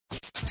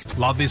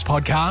Love this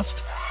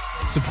podcast?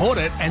 Support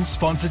it and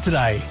sponsor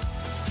today.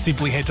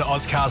 Simply head to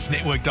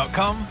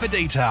ozcastnetwork.com for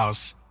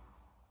details.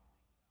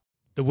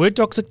 The Word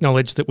Docs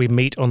acknowledge that we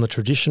meet on the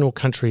traditional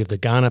country of the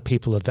Kaurna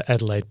people of the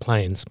Adelaide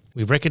Plains.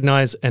 We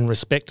recognise and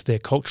respect their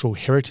cultural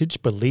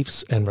heritage,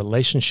 beliefs and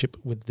relationship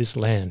with this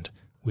land.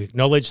 We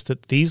acknowledge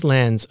that these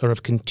lands are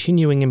of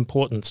continuing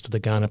importance to the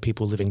Kaurna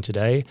people living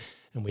today,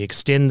 and we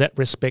extend that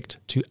respect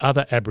to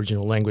other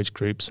Aboriginal language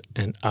groups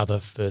and other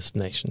First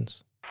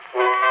Nations.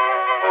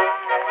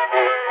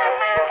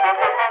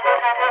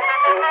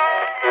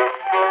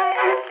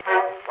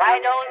 Why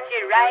don't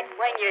you write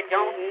when you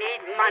don't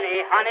need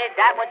money, honey?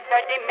 That would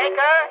certainly make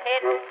a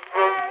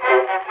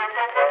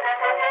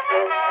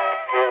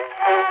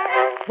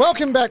hit.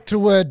 Welcome back to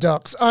Word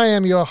Docs. I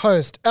am your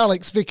host,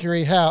 Alex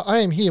Vickery Howe. I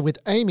am here with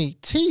Amy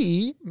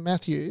T.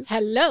 Matthews.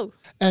 Hello.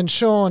 And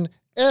Sean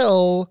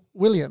L.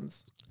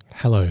 Williams.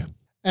 Hello.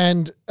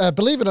 And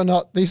believe it or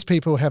not, these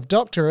people have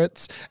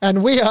doctorates,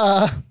 and we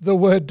are the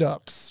Word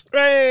Docs.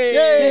 Hooray!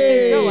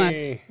 Yay! Go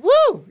us.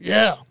 Woo!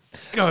 Yeah.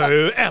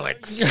 Go,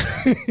 Alex.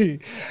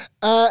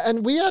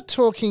 And we are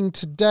talking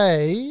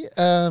today,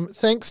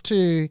 thanks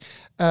to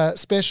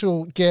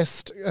special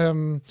guest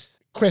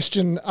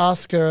question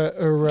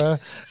asker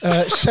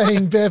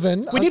Shane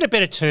Bevan. We need a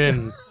better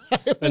term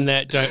than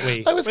that, don't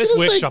we? I was going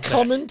to say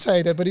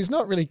commentator, but he's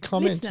not really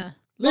commenting.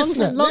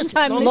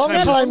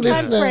 Long-time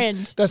listener.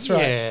 Friend. That's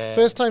right. Yeah.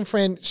 First-time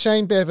friend,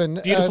 Shane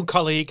Bevan. Beautiful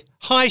colleague.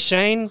 Hi,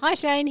 Shane. Hi,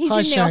 Shane. He's Hi,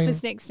 in Shane. the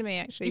office next to me,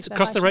 actually. He's so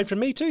across hi, the road Shane. from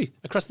me too.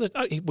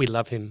 We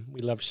love him. We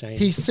love Shane.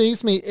 He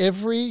sees me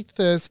every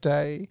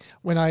Thursday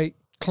when I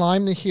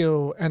climb the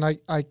hill, and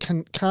I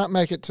can't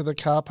make it to the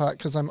car park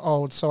because I'm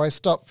old, so I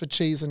stop for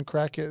cheese and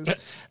crackers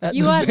at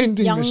You the are the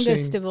vending youngest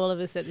machine. of all of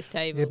us at this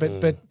table. Yeah,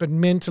 but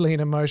mentally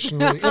and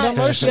emotionally. And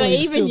emotionally, You're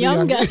I'm even still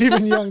younger.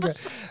 even younger.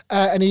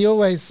 And he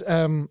always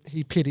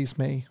he pities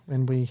me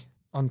when we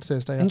on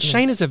Thursday And afternoons.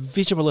 Shane is a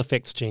visual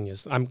effects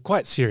genius. I'm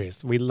quite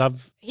serious. We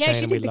love He Shane.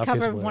 actually We did the love cover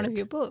his of one work. of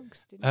your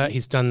books, didn't he?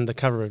 He's done the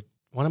cover of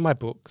one of my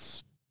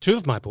books, two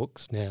of my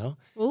books now,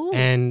 Ooh.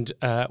 and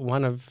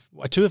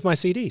two of my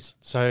CDs.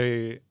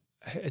 So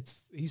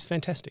he's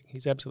fantastic.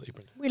 He's absolutely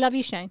brilliant. We love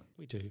you, Shane.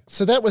 We do.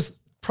 So that was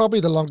probably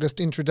the longest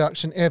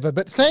introduction ever.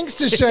 But thanks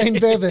to Shane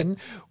Bevan,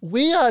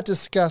 we are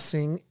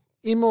discussing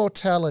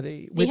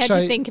Immortality, You which had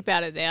to think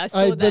about it there. I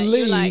saw that.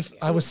 believe You're like,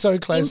 I was so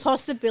close.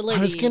 Impossibility. I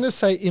was going to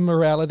say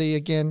immorality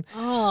again.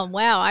 Oh,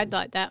 wow. I'd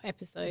like that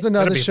episode. It's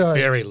another That'll be show. a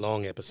very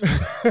long episode.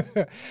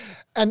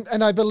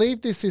 And I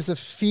believe this is a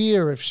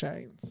fear of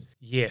Shane's.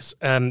 Yes.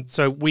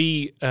 So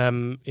we,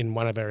 in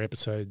one of our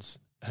episodes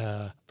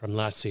from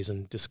last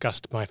season,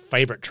 discussed my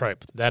favourite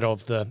trope, that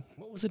of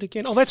what was it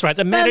again? Oh, that's right,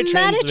 the matter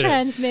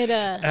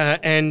transmitter.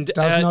 and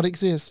Does not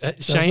exist.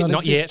 Does Shane,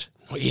 not exist. yet.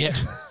 Not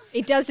yet.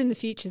 It does in the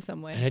future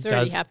somewhere. And It's it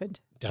already does. happened.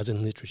 Does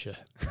in literature,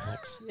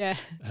 Alex. Yeah.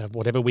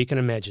 Whatever we can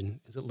imagine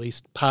is at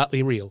least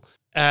partly real.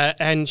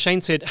 And Shane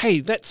said,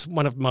 hey, that's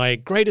one of my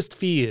greatest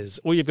fears.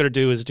 All you've got to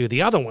do is do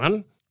the other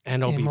one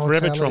and I'll be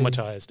forever Immortality.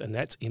 traumatized. And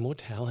that's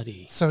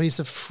immortality. So he's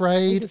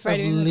afraid, He's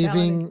afraid of of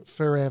living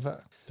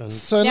forever. Done.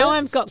 So Now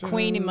let's- I've got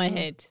Queen in my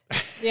head.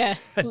 Yeah.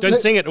 Don't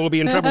sing it or we'll be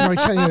in trouble.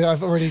 Okay, yeah,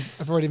 I've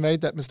already made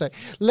that mistake.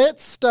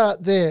 Let's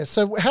start there.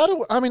 So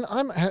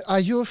are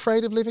you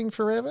afraid of living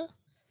forever?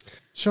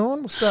 Sean,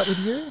 we'll start with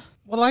you.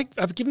 Well,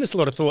 I've given this a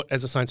lot of thought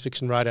as a science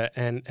fiction writer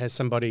and as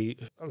somebody,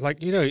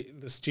 the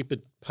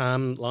stupid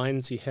palm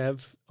lines you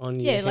have on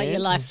your hand. Like your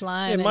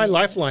lifeline. Yeah, my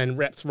lifeline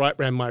wraps right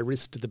around my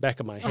wrist to the back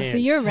of my hand. Oh, so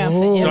you're around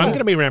Oh. forever. So I'm going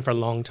to be around for a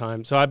long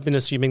time. So I've been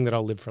assuming that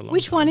I'll live for a long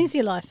Which time. one is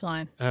your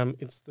lifeline?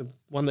 It's the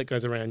one that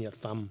goes around your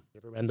thumb,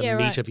 around the Yeah,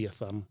 meat right. of your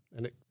thumb.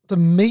 And The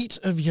meat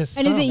of your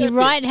thumb. And is it your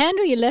right hand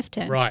or your left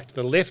hand? right,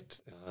 the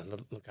left,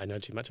 look, I know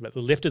too much about it.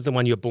 The left is the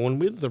one you're born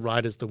with. The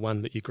right is the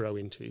one that you grow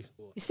into.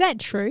 Is that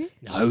true?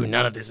 No,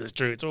 none of this is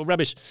true. It's all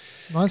rubbish.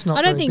 Mine's not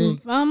I don't very think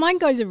big. well, mine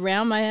goes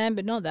around my hand,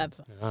 but not that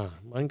far.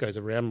 Mine goes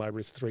around my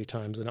wrist 3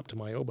 times and up to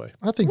my elbow.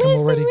 I think Where's I'm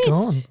the already wrist?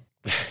 gone.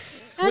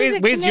 How does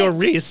it Where's your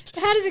connect? wrist?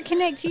 How does it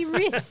connect to your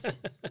wrist?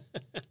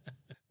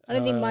 I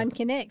don't think mine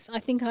connects. I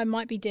think I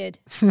might be dead.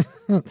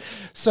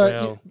 So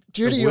Well,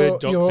 due to the your,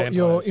 word dog your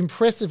vampires.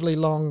 impressively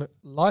long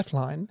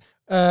lifeline,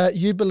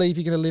 you believe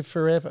you're going to live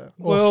forever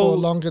or Well- for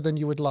longer than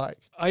you would like.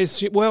 I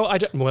assume,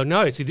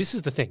 no. See, this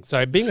is the thing.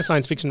 So being a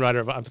science fiction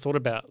writer, I've thought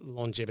about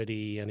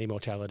longevity and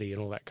immortality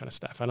and all that kind of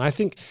stuff. And I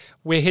think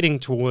we're heading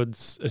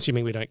towards,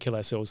 assuming we don't kill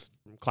ourselves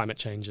from climate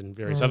change and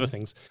various other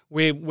things,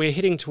 we're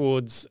heading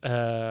towards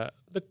the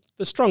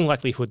strong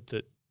likelihood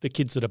that the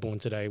kids that are born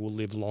today will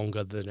live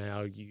longer than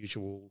our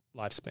usual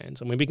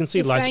lifespans. I mean, we can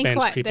see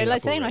lifespans creeping They're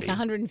up saying already. like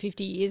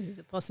 150 years is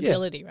a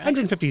possibility, right?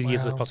 150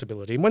 years is a Wow.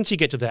 possibility. And once you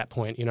get to that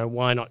point,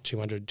 why not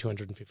 200,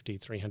 250,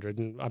 300?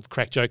 And I've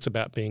cracked jokes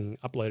about being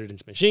uploaded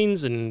into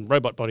machines and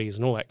robot bodies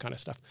and all that kind of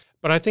stuff.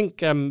 But I think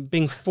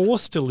being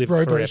forced to live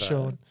Robo forever.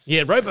 Sean.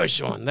 Yeah, Robo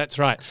Sean, that's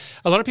right.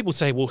 A lot of people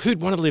say, well,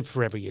 who'd want to live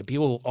forever? You'd be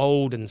all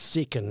old and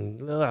sick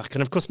and ugh.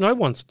 And of course, no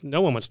one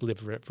wants to live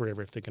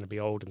forever if they're going to be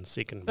old and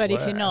sick and But if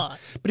blah. you're not.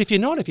 But if you're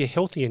not, if you're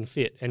healthy and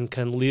fit and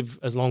can live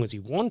as long as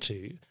you want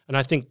to, and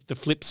I think the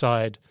flip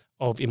side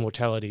of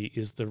immortality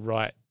is the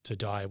right to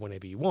die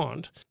whenever you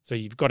want, so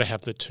you've got to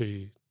have the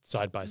two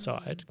side by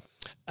side,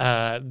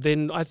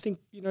 then I think,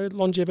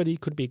 longevity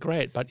could be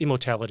great, but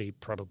immortality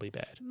probably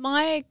bad.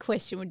 My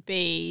question would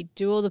be,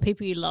 do all the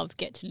people you love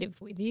get to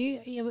live with you?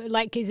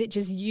 Like, is it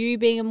just you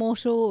being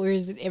immortal, or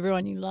is it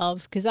everyone you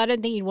love? Because I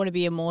don't think you'd want to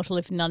be immortal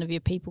if none of your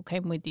people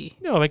came with you.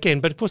 No,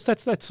 again, but of course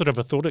that's sort of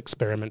a thought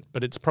experiment,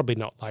 but it's probably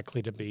not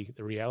likely to be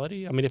the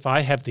reality. I mean, if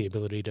I have the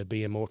ability to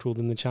be immortal,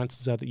 then the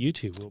chances are that you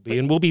two will be,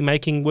 and we'll be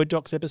making Word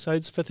Docs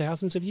episodes for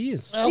thousands of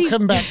years.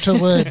 Welcome back to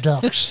Word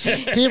Docs.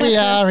 Here we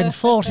are in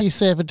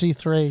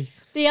 4073.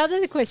 The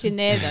other question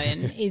there,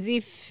 then, is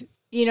if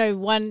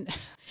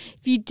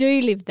you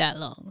do live that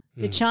long,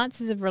 the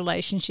chances of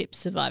relationships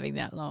surviving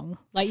that long,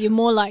 like you're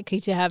more likely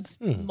to have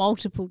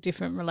multiple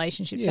different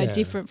relationships, so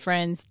different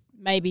friends,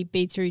 maybe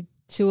be through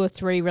 2 or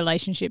 3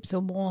 relationships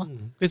or more.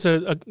 There's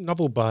a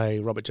novel by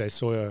Robert J.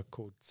 Sawyer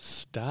called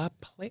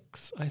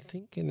Starplex, I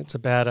think, and it's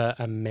about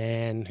a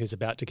man who's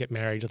about to get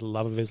married to the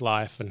love of his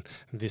life, and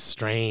this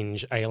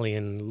strange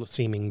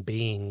alien-seeming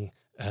being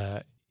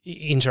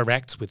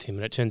interacts with him,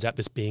 and it turns out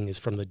this being is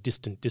from the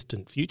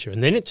distant future,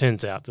 and then it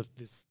turns out that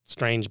this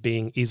strange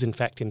being is in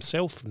fact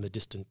himself from the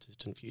distant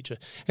future.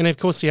 And of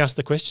course he asked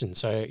the question,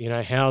 so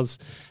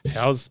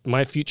how's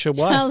my future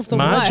wife, How's the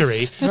Marjorie?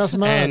 wife? How's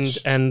Marge?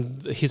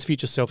 And his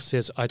future self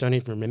says, I don't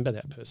even remember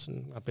that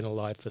person, I've been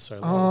alive for so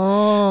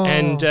long.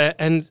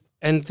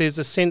 And there's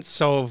a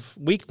sense of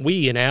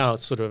we in our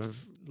sort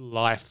of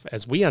life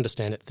as we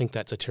understand it think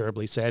that's a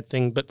terribly sad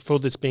thing, but for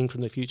this being from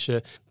the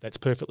future, that's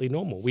perfectly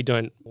normal. We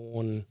don't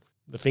mourn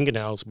the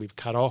fingernails we've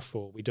cut off,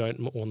 or we don't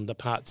mourn the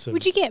parts of...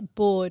 Would you get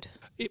bored?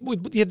 It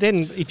would,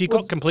 then if you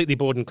got completely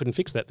bored and couldn't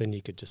fix that, then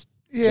you could just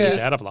get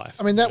out of life.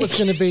 I mean, that was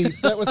going to be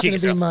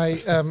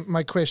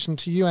my question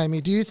to you,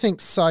 Amy. Do you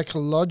think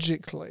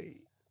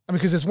psychologically,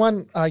 because there's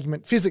one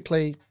argument,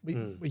 physically,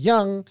 we're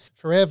young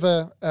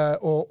forever,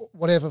 or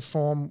whatever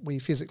form we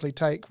physically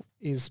take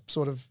is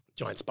sort of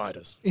giant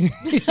spiders.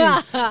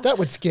 that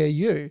would scare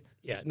you.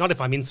 Yeah, not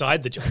if I'm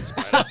inside the giant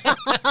spider,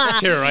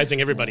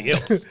 terrorizing everybody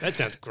else. That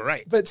sounds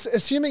great. But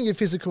assuming your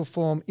physical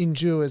form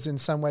endures in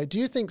some way, do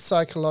you think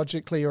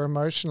psychologically or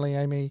emotionally,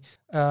 Amy,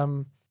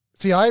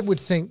 I would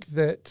think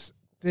that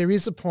there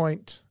is a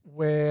point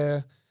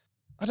where,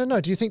 I don't know,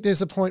 do you think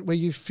there's a point where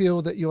you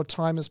feel that your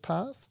time has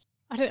passed?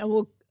 I don't know.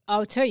 Well,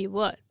 I'll tell you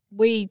what.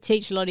 We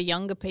teach a lot of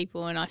younger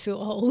people, and I feel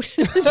old.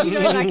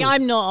 Like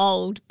I'm not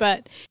old,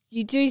 but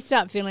you do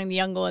start feeling the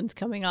younger ones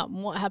coming up.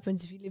 And what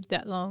happens if you live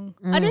that long?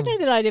 I don't know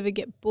that I'd ever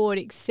get bored,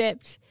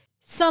 except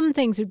some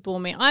things would bore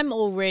me. I'm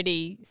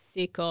already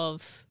sick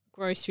of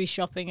grocery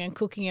shopping and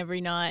cooking every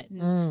night.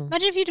 And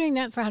imagine if you're doing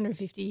that for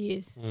 150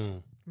 years.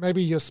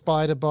 Maybe your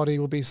spider body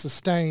will be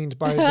sustained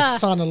by the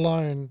sun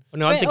alone. Well,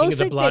 no, I'm thinking of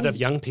the blood of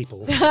young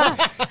people.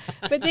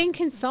 But then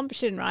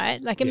consumption,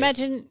 right? Like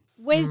imagine...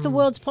 Where's the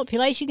world's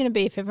population going to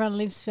be if everyone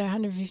lives for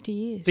 150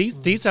 years?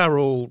 These are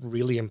all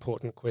really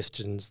important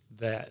questions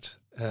that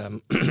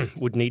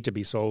would need to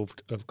be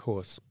solved, of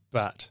course,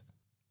 but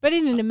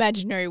in an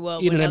imaginary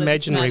world. In an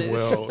imaginary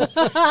world,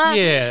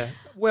 yeah.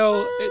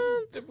 Well,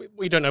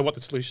 we don't know what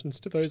the solutions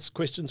to those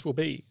questions will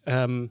be,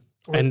 and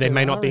there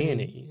may not be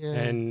any. Yeah.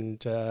 And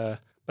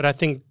but I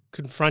think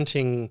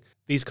confronting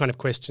these kind of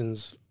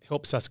questions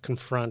helps us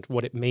confront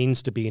what it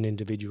means to be an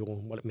individual,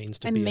 what it means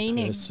to and be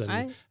meaning, a person,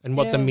 right? and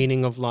what the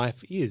meaning of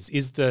life is.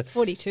 Is the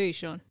 42,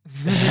 Sean?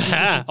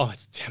 I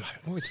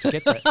always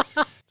forget that.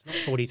 It's not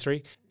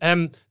 43.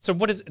 So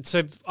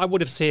I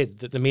would have said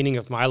that the meaning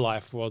of my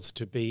life was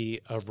to be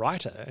a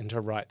writer and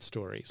to write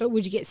stories. But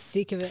would you get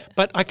sick of it?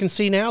 But I can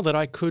see now that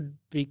I could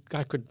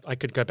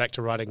go back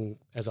to writing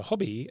as a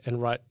hobby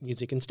and write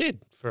music instead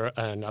for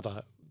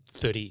another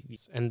 30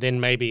 years. And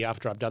then maybe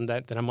after I've done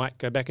that, then I might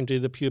go back and do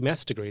the pure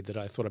maths degree that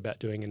I thought about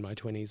doing in my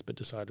 20s but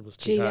decided was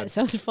too hard. That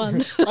sounds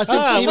fun. I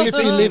think even if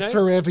you live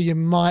forever, you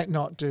might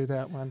not do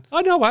that one.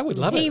 Oh, no, I would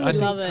love it. He would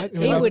love it.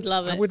 He would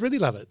love it. I would really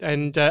love it.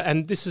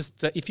 And this is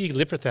if you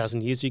live for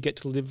 1,000 years, you get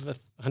to live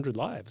 100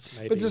 lives,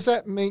 maybe. But does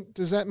that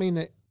mean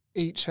that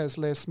each has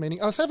less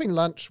meaning? I was having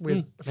lunch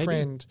with a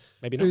friend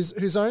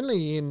who's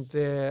only in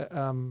their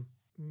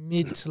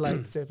mid to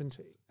late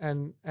 70s.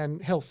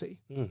 And healthy.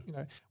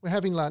 We're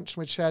having lunch,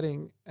 we're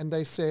chatting, and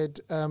they said,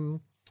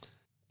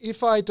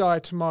 if I die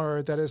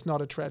tomorrow, that is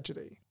not a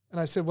tragedy. And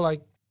I said, well,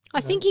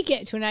 I think you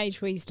get to an age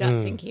where you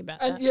start thinking about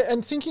that. Yeah,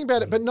 and thinking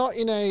about it, but not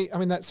in a. I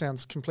mean, that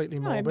sounds completely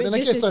morbid. but And I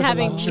just guess as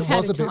over lunch it had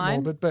was a a bit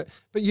time. morbid.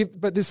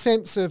 But the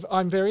sense of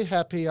I'm very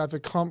happy, I've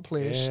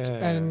accomplished,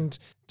 and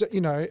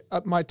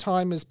my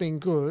time has been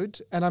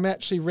good, and I'm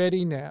actually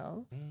ready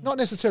now. Not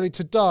necessarily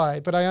to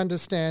die, but I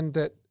understand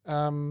that.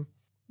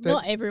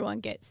 Not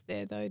everyone gets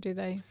there, though, do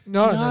they?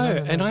 No.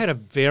 And I had a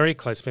very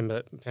close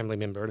family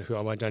member who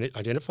I won't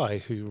identify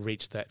who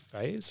reached that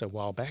phase a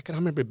while back, and I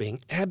remember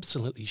being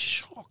absolutely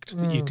shocked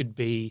that you could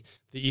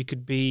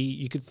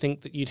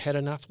think that you'd had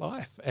enough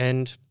life.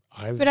 And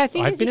But I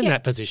think I've been in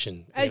that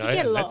position. As you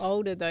get a lot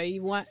older, though,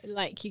 you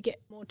get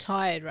more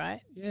tired,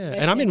 right? Yeah, Less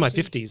and I'm in my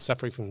energy. 50s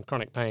suffering from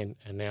chronic pain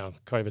and now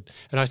COVID.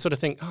 And I sort of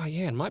think, oh,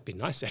 yeah, it might be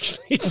nice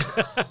actually.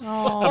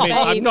 Oh, I mean,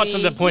 I'm not to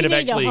baby, the point you of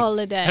need actually. a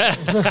holiday.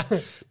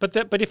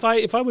 But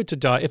if I were to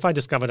die, if I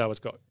discovered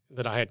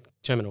that I had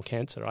terminal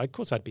cancer, of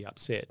course I'd be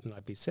upset and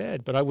I'd be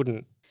sad, but I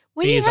wouldn't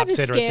be as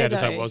upset or as sad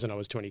as I was when I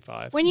was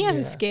 25. When you have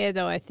a scare,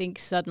 though, I think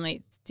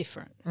suddenly it's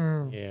different.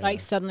 Yeah. Like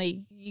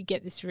suddenly you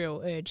get this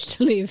real urge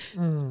to live.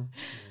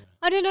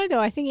 I don't know, though.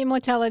 I think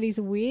immortality is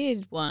a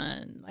weird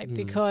one,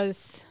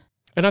 because...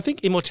 And I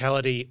think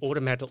immortality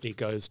automatically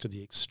goes to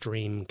the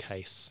extreme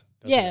case.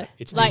 Yeah. It?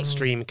 It's the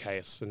extreme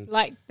case. And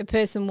like the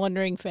person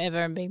wandering forever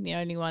and being the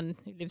only one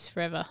who lives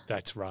forever.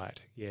 that's right,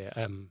 yeah.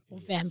 Or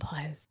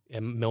vampires.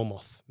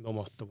 Melmoth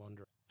the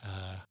Wanderer.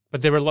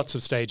 But there are lots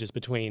of stages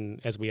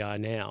between as we are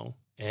now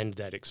and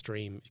that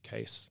extreme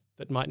case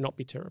that might not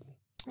be terrible.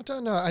 I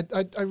don't know.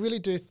 I really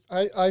do.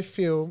 I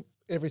feel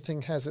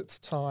everything has its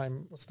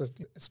time.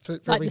 For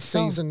Like every the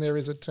song. season there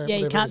is a term. Yeah,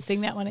 you whatever it can't is.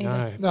 sing that one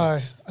either. No,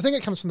 I think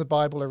it comes from the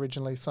Bible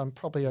originally, so I'm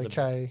probably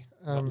okay.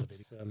 One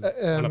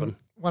of them.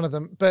 One of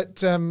them.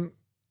 But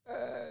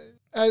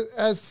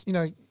as you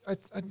know,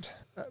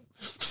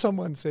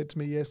 someone said to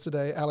me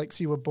yesterday,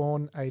 Alex, you were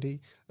born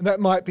 80. And that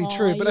might be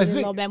true. But I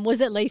think... Was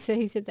it Lisa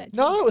who said that to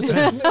No, you?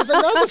 it was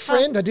another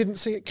friend. I didn't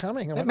see it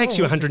coming. That makes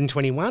you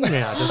 121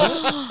 now,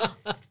 doesn't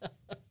it?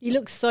 You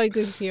look so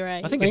good for your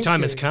age. I think the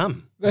time has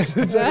come. Great,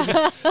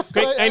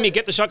 But Amy,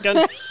 get the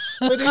shotgun.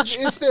 But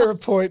is there a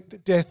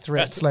point, death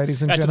threats,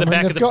 ladies and Out to the gentlemen,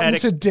 back of they've the gotten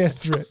paddock. to death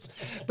threats.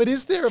 But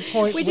is there a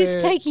point We're where...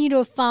 just taking you to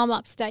a farm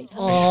upstate.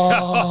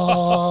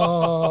 Oh,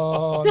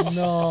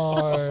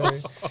 no.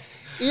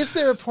 Is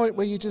there a point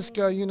where you just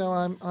go,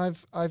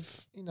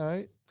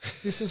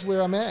 this is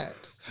where I'm at?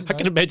 I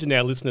can imagine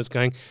our listeners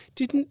going,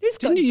 didn't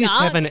got you used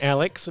to have dark. an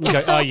Alex? And we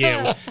go, oh,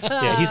 yeah,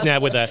 yeah, he's now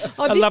with a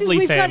Oh, lovely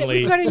we've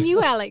family. We've got a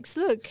new Alex.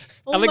 Look, Alex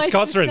almost the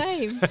Cawthron.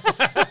 same.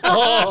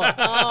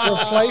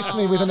 Replace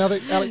me with another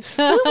Alex.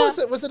 Who was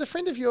it? Was it a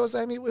friend of yours,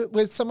 Amy?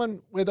 With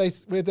someone where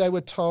they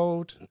were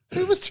told?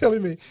 Who was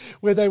telling me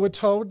where they were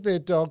told their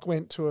dog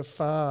went to a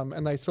farm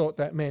and they thought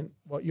that meant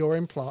what you're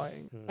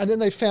implying, and then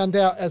they found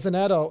out as an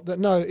adult that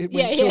no, it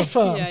went to a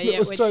farm. It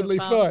was totally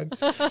fine.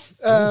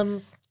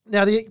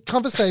 Now, the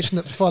conversation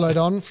that followed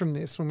on from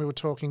this when we were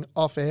talking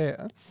off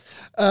air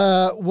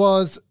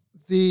was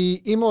the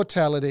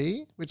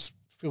immortality, which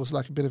feels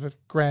like a bit of a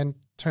grand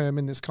term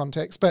in this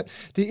context, but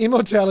the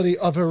immortality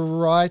of a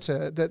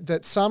writer,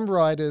 that some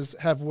writers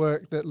have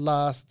work that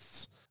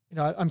lasts.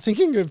 I'm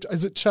thinking of,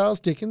 is it Charles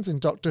Dickens in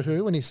Doctor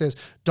Who when he says,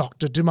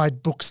 "Doctor, do my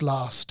books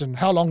last? And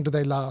how long do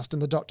they last?"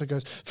 And the doctor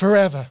goes,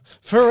 "Forever,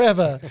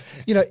 forever."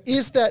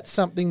 Is that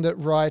something that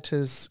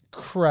writers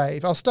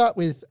crave? I'll start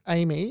with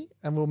Amy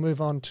and we'll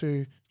move on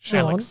to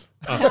Sean. Alex.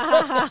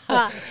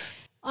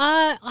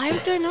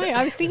 I don't know.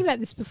 I was thinking about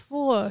this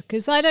before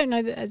because I don't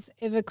know that has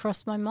ever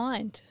crossed my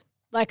mind.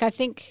 Like, I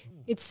think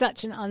it's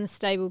such an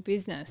unstable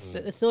business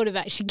that the thought of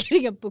actually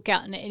getting a book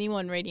out and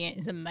anyone reading it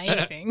is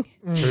amazing.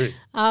 True.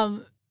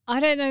 I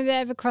don't know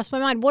that ever crossed my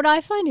mind. What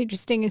I find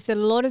interesting is that a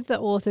lot of the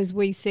authors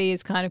we see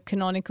as kind of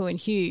canonical and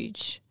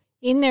huge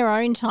in their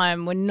own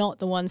time were not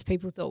the ones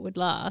people thought would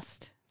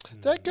last.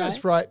 That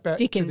goes right back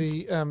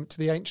Dickens. to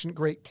the ancient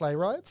Greek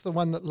playwrights. The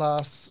one that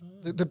lasts,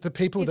 the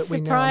people It's that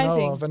we now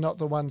surprising. know of are not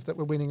the ones that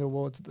were winning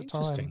awards at the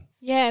time.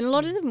 Yeah, and a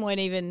lot of them weren't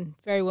even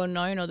very well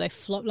known or they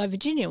flopped. Like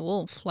Virginia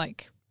Woolf,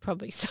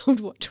 probably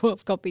sold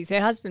 12 copies. Her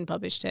husband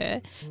published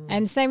her.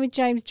 And same with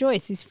James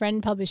Joyce. His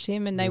friend published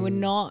him and they were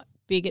not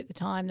big at the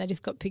time. They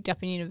just got picked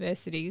up in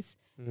universities.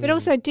 But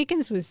also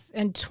Dickens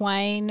and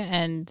Twain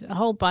and a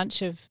whole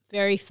bunch of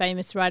very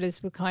famous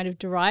writers were kind of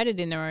derided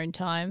in their own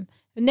time.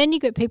 And then you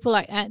got people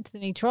like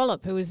Anthony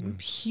Trollope, who was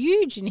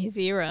huge in his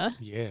era.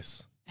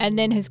 Yes. And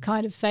then has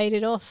kind of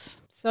faded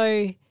off.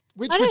 So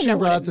Which I would don't you know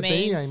what it rather be,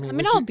 means. Amy? I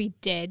mean, I'll be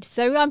dead,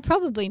 so I'm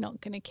probably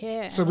not going to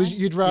care. So am I?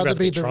 you'd rather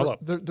be Trollope.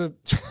 the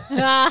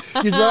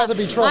you'd rather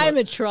be Trollope. I'm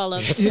a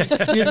Trollope.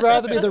 You'd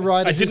rather be the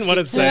writer. I didn't want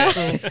to say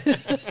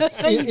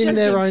it. in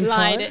their own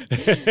time.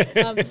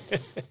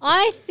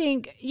 I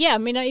think, I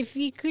mean, if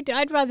you could,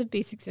 I'd rather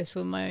be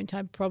successful in my own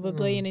time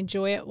probably and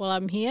enjoy it while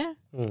I'm here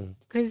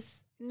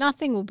because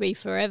nothing will be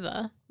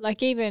forever.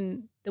 Like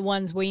even the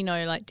ones we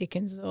know, like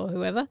Dickens or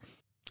whoever.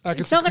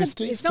 It's not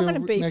going to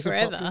be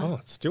forever. Oh,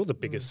 it's still the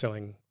biggest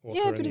selling author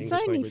Yeah, in but the it's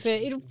English only language.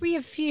 it'll be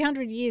a few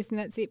hundred years and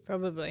that's it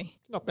probably.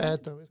 Not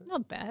bad though, is it?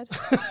 Not bad.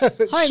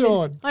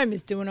 Sean.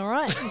 Homer's doing all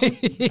right.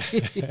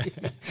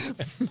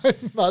 My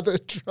mother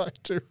tried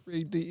to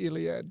read the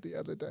Iliad the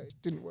other day.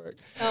 Didn't work.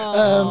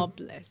 Oh,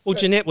 bless. Well,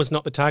 Jeanette was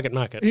not the target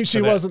market. She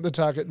for that. wasn't the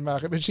target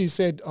market, but she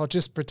said, "I'll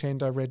just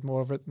pretend I read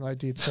more of it than I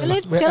did." So Tell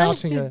we're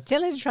outing her. her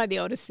to try the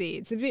Odyssey.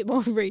 It's a bit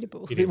more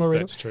readable. It bit is, more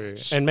that's true.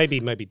 And maybe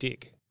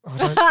Dick. Oh,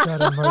 don't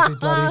start on Moby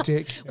Bloody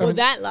Dick. Well,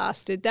 that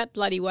lasted. That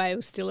bloody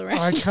whale's still around.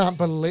 I can't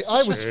believe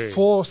I was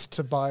forced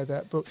to buy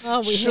that book. Oh,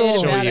 we Sure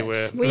heard about you it.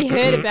 were. We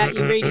heard about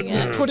you reading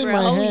it. Put in for my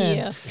a whole hand.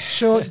 Year.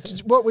 Sean,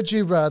 what would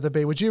you rather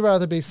be? Would you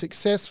rather be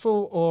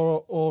successful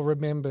or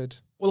remembered?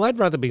 Well, I'd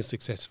rather be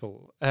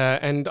successful,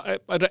 and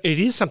it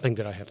is something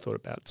that I have thought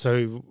about.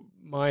 So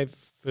my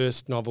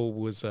first novel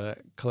was a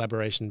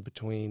collaboration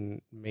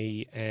between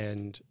me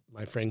and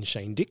my friend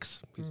Shane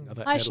Dix, who's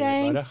another Hi, Adelaide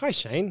Shane. writer. Hi,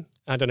 Shane.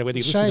 I don't know whether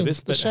you listen to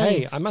this, but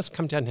hey, I must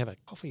come down and have a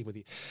coffee with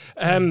you.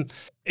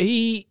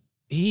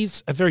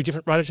 He's a very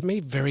different writer to me,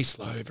 very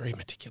slow, very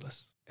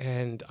meticulous.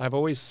 And I've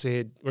always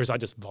said, whereas I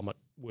just vomit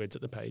words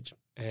at the page,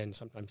 and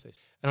sometimes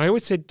and I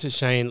always said to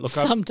Shane, look,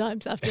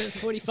 sometimes after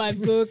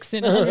 45 books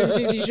and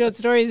 150 short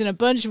stories and a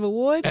bunch of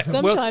awards,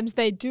 sometimes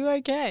they do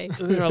okay.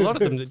 There are a lot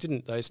of them that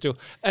didn't, though, still.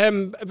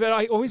 But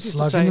I always used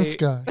to say, in the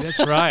sky.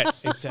 That's right,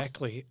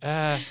 exactly.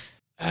 I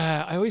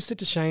always said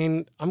to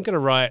Shane, I'm going to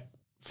write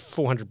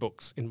 400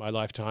 books in my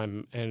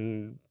lifetime,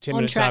 and 10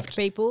 minutes after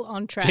people,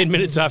 on track. 10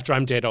 minutes after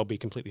I'm dead, I'll be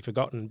completely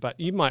forgotten. But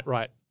you might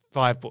write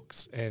 5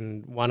 books,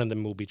 and one of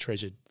them will be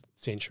treasured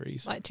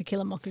centuries. Like To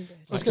Kill a Mockingbird.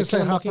 I was going to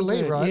say Harper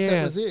Lee, right? Yeah,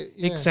 that was it.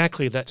 Yeah.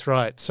 Exactly, that's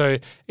right. So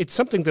it's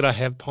something that I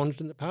have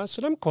pondered in the past,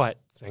 and I'm quite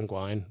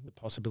sanguine, the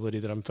possibility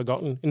that I'm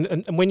forgotten.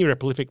 And when you're a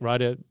prolific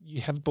writer,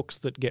 you have books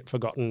that get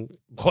forgotten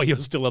while you're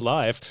still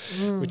alive.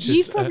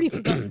 You've probably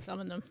forgotten some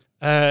of them.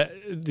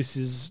 This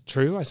is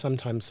true. I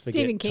sometimes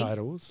forget Stephen King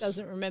titles.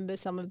 Doesn't remember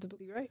some of the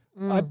books he wrote.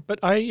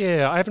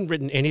 I haven't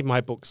written any of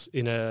my books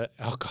in a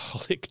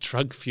alcoholic,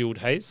 drug-fueled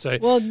haze. So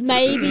Well,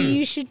 maybe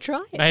you should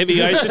try it.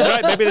 maybe I should try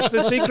it. Maybe that's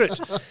the secret.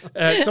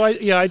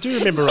 I do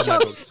remember all my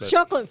books. But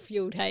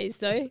Chocolate-fueled haze,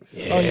 though.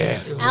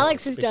 yeah.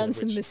 Alex has done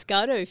some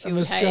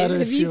Moscato-fueled haze.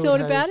 Have you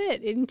thought about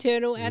it,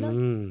 internal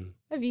Alex?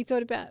 Have you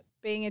thought about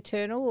being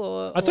eternal?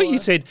 Or I thought you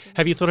said,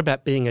 have you thought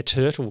about being a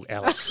turtle,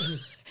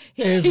 Alex?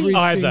 Every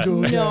Either.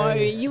 single day. No,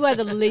 you are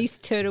the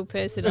least turtle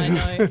person I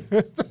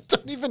know.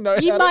 Don't even know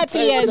You how might to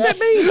be take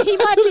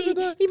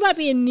that. he might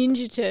be a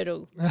ninja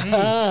turtle.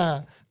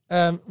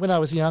 When I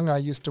was young, I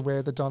used to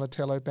wear the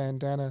Donatello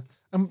bandana.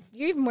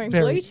 You're even wearing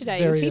blue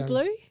today. Was he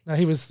blue? No,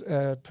 he was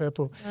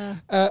purple.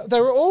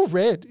 They were all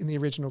red in the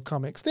original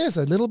comics. There's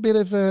a little bit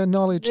of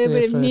knowledge there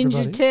bit for of Ninja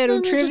everybody. Turtle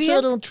Ninja trivia?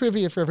 Turtle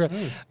trivia for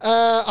everyone.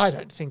 I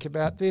don't think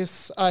about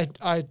this. I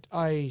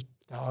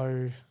know.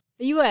 Are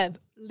you a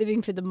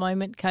living for the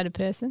moment kind of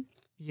person?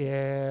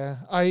 Yeah,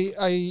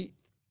 I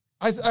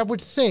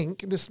would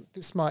think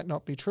this might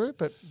not be true,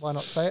 but why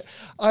not say it?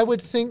 I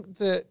would think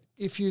that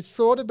if you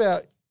thought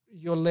about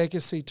your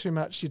legacy too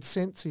much, you'd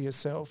censor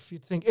yourself.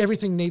 You'd think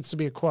everything needs to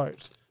be a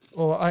quote,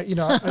 or I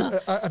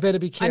better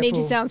be careful. I need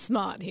to sound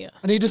smart here.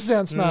 I need to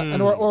sound smart,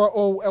 and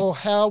or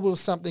how will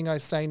something I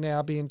say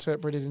now be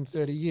interpreted in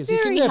 30 years? It's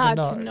you can very never hard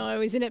know. to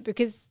know, isn't it?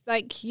 Because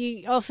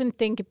you often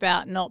think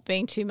about not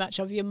being too much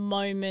of your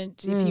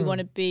moment if you want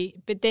to be,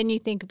 but then you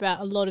think about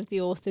a lot of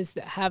the authors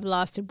that have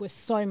lasted were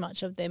so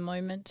much of their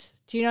moment.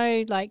 Do you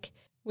know,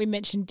 we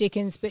mentioned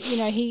Dickens, but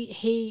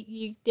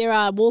there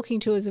are walking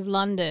tours of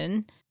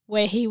London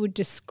where he would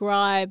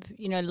describe,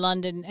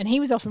 London, and he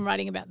was often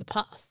writing about the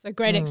past. So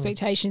Great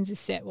Expectations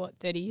is set,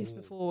 30 years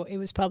before it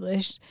was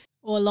published,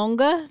 or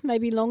longer,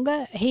 maybe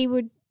longer. He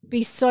would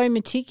be so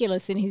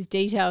meticulous in his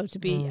detail to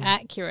be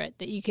accurate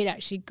that you could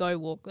actually go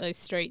walk those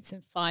streets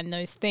and find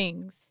those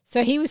things.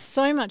 So he was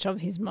so much of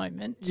his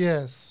moment.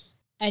 Yes.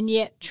 And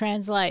yet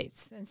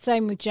translates. And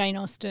same with Jane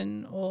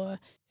Austen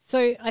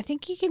so I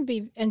think you can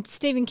be, and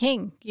Stephen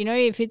King,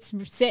 if it's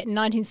set in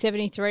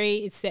 1973,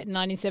 it's set in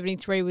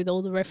 1973 with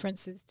all the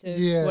references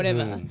to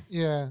whatever.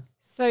 Yeah.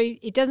 So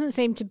it doesn't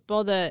seem to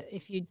bother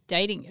if you're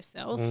dating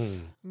yourself.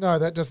 No,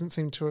 that doesn't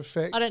seem to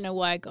affect. I don't know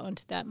why I got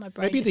onto that. My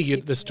brain Maybe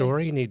the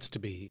story needs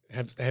to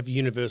have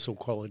universal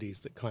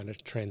qualities that kind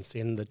of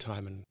transcend the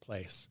time and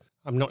place.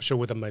 I'm not sure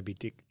whether Moby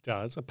Dick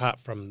does, apart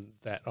from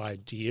that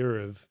idea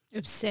of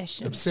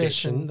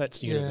obsession.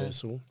 That's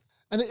universal.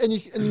 And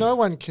no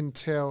one can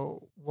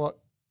tell what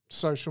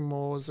social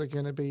mores are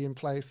going to be in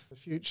place in the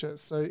future.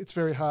 So it's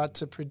very hard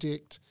to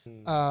predict.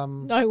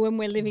 No, when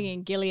we're living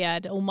in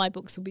Gilead, all my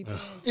books will be banned.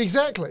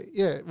 Exactly.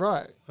 Yeah,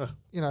 right.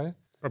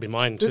 Probably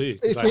mine too.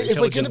 If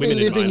we're going to be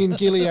living in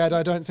Gilead,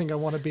 I don't think I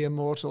want to be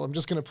immortal. I'm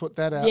just going to put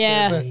that out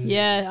there.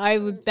 Yeah, I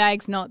would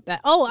bags not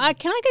that. Oh,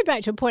 can I go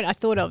back to a point I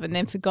thought of and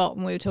then forgot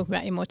when we were talking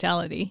about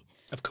immortality?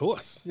 Of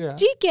course. Yeah.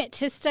 Do you get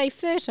to stay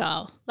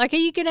fertile? Are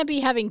you going to be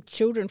having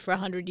children for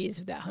 100 years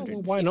with that 150?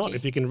 Well, why not?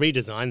 If you can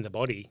redesign the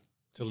body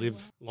to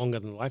live longer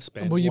than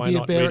lifespan, Will you why be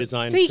not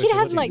redesign So you could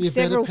have fertility?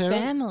 several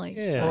families.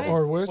 Yeah. Right?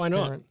 Or a worse Why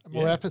not? parent, a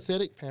more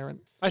apathetic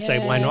parent. I say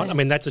why not? I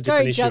mean, that's a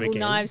different issue juggle again.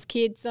 knives,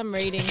 kids. I'm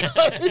reading.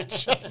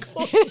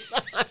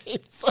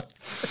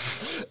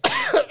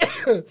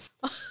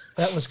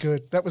 That was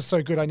good. That was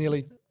so good. I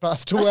nearly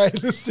passed away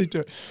listening to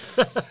it.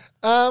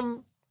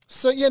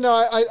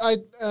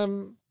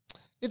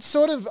 It's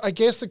sort of, I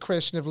guess, a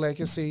question of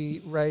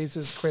legacy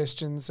raises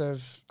questions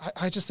of.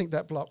 I just think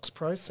that blocks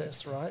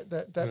process, right?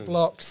 That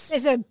blocks.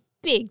 There's a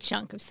big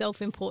chunk of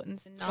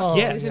self-importance and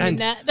narcissism in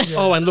that.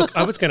 Oh, and look,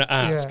 I was going to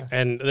ask, Yeah.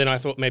 and then I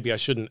thought maybe I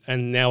shouldn't,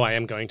 and now I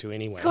am going to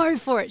anyway. Go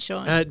for it,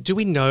 Sean. Do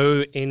we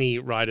know any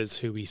writers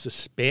who we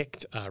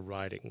suspect are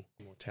writing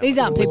immortality? These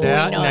aren't people we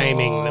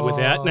know.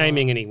 Without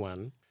naming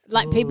anyone.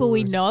 Like people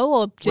we know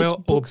or just Well, or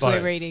books we're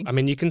both. reading? I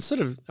mean, you can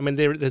sort of. I mean,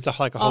 there's a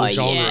whole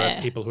genre yeah.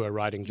 of people who are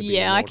writing to be.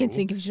 Yeah, I can immortal.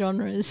 think of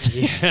genres.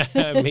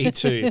 Yeah, me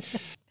too.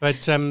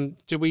 But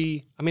do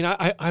we? I mean,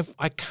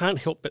 I can't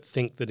help but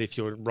think that if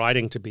you're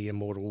writing to be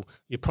immortal,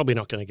 you're probably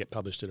not going to get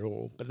published at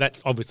all. But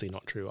that's obviously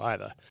not true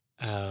either.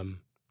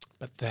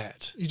 But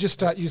that You just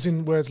start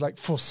using words like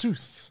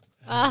forsooth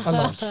a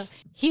lot.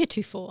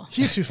 Heretofore.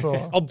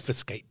 Heretofore.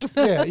 obfuscate.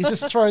 Yeah, you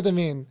just throw them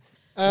in.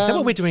 Is that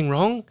what we're doing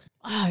wrong?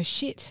 Oh,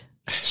 shit.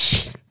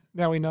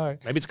 Now we know.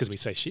 Maybe it's because we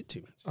say shit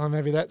too much. Oh,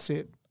 maybe that's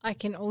it. I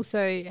can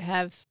also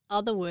have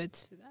other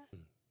words for that.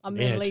 I'm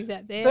going to Mad. leave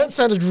that there. That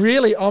sounded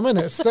really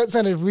ominous. That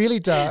sounded really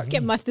dark.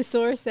 Get my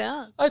thesaurus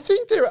out. I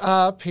think there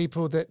are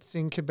people that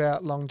think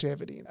about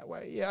longevity in that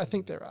way. Yeah, I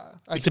think there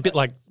are. It's a bit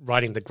like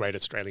writing the great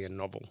Australian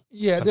novel.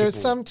 Yeah, Some there are people-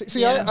 some.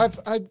 See, Yeah.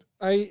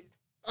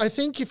 I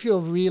think if you're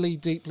really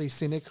deeply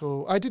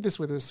cynical, I did this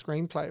with a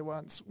screenplay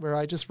once where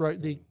I just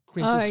wrote the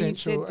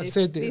quintessential. I've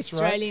said the this,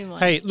 right? Australian one.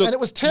 Hey, look, And it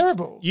was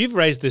terrible. you've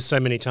raised this so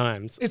many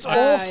times. It's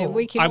awful.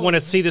 We can I all- want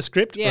to see the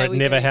script, Yeah, or it we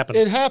never do. happened.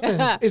 It happened.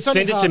 It's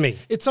only Send it to half- me.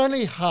 It's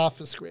only half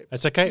a script.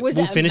 That's okay. Was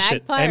we'll it finish a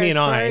it. magpie Amy or and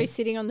a I. crow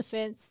sitting on the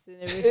fence and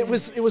everything?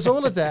 It was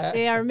all of that.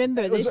 Yeah, I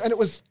remember this. And it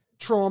was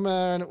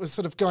trauma, and it was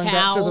sort of going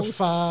back to the Cows.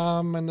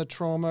 farm and the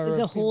trauma There's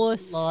of a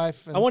horse.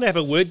 life. And I want to have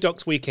a Word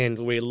Docs weekend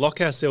where we lock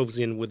ourselves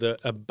in with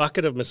a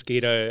bucket of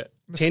mosquito,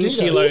 10 Mosquitoes?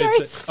 kilos.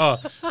 Mosquitoes?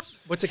 Oh,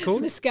 what's it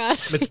called? Moscato.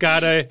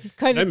 Moscato.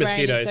 COVID No brain,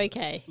 mosquitoes. it's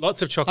okay.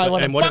 Lots of I chocolate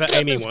want and a whatever bucket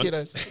of Amy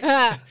mosquitoes.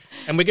 wants.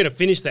 And we're going to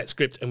finish that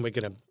script and we're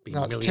going to be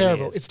No, it's millionaires.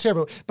 terrible. It's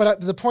terrible. But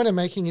the point I'm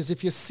making is,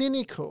 if you're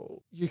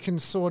cynical, you can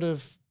sort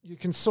of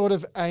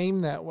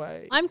aim that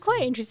way. I'm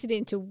quite interested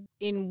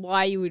in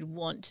why you would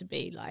want to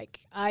be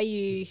like. Are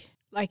you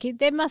like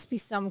there must be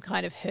some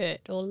kind of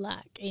hurt or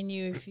lack in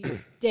you if you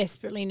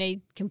desperately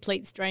need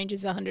complete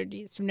strangers 100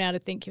 years from now to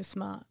think you're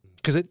smart.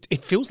 Because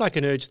it feels like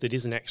an urge that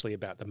isn't actually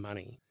about the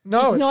money.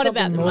 No, It's not something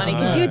about the more money than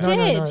because that. you're No, no,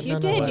 dead. no, You're no,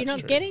 dead. no, You're that's not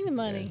true. getting the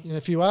money. You know,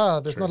 if you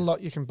are, there's not a lot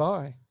you can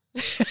buy.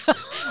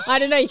 I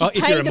don't know. You can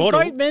if pay you're the immortal.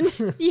 boatman.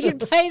 You can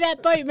pay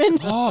that boatman.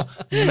 Oh,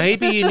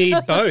 maybe you need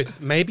both.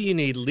 Maybe you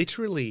need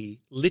literary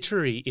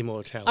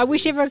immortality. I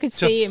wish everyone could to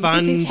see him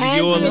because his fund hands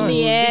your are in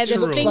the air. The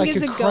literal- Looks like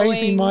fingers a are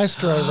crazy going.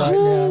 maestro right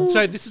now.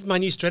 So this is my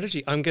new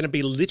strategy. I'm going to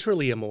be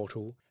literally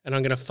immortal, and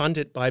I'm going to fund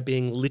it by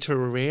being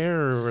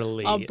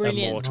literarily Oh,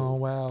 brilliant. immortal. Oh,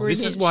 wow. This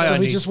is Brilliant. why So I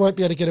we need. just won't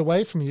be able to get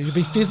away from you. You'll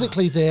be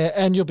physically there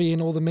and you'll be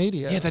in all the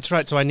media. Yeah, that's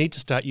right. So I need to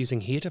start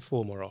using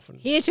heretofore more often.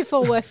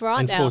 Heretofore worth right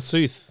And now.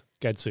 forsooth,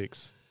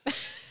 gadzooks.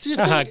 Do you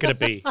Haha, think could it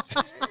be?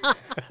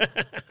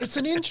 it's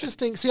an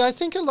interesting? See, I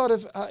think a lot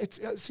of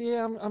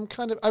I'm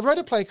kind of. I wrote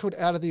a play called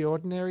Out of the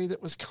Ordinary that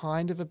was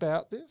kind of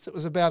about this. It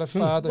was about a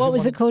father. What who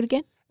was it wanted- called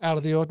again? Out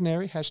of the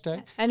Ordinary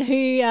 #. And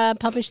who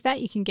published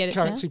that? You can get it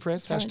Currency now.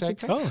 Press Currency #.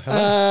 Press. Oh,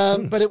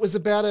 hello. But it was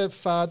about a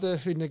father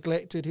who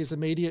neglected his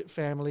immediate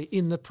family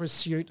in the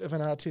pursuit of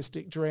an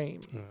artistic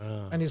dream,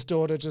 and his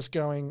daughter just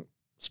going,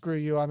 "Screw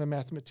you! I'm a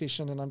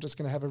mathematician, and I'm just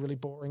going to have a really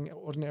boring,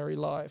 ordinary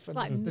life." And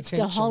Like the Mr.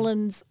 tension.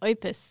 Holland's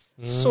opus.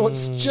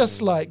 Sorts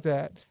just like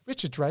that.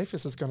 Richard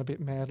Dreyfuss has gone a bit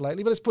mad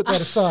lately, but let's put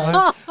that aside.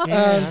 I've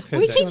heard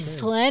We that. keep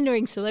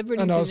slandering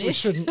celebrities I know in we this.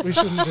 shouldn't do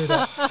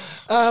that.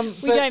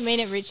 We don't mean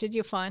it, Richard.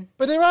 You're fine.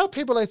 But there are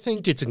people I You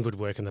think. did some good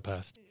work in the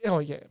past. Oh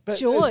yeah, but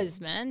Jaws,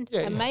 man.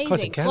 yeah. Amazing.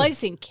 Close Encounters.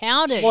 Close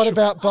Encounters. what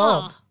about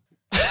Bob?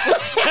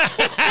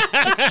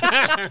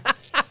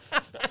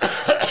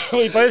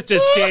 We both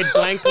just stared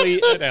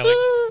blankly at Alex.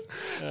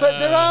 But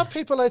there are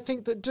people I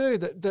think that do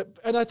that,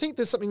 and I think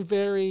there's something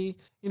very,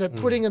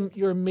 putting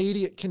your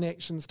immediate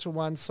connections to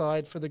one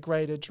side for the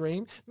greater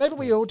dream. Maybe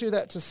we all do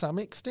that to some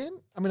extent.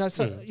 I mean, I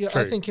true.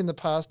 think in the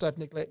past I've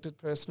neglected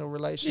personal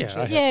relationships. Yeah,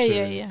 I have Yeah, too,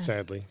 yeah, yeah.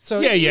 Sadly. So-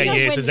 yeah, You know,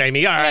 when- says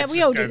Amy. All right, yeah, we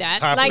just all go do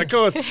that. Half Like- of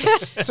the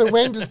course. So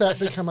when does that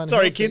become unhealthy?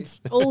 Sorry, kids.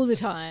 All the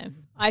time.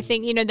 I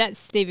think, that's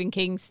Stephen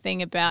King's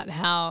thing about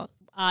how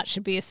art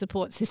should be a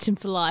support system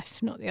for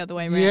life, not the other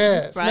way around.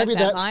 Yeah, so right? maybe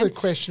That that's line. the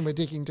question we're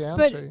digging down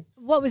But to.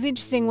 what was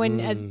interesting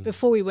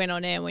before we went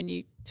on air, when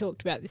you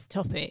talked about this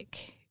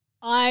topic,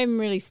 I'm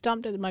really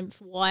stumped at the moment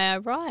for why I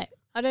write.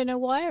 I don't know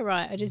why I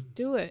write. I just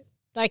do it.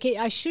 Like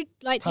I should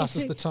like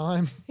Passes the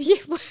time.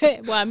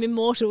 Yeah, well, I'm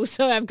immortal,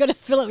 so I've got to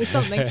fill it with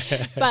something.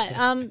 But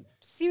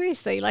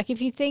seriously, like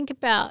if you think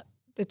about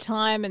the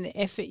time and the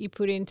effort you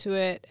put into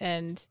it,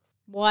 and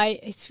why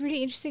it's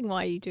really interesting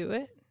why you do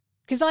it.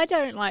 Because I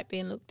don't like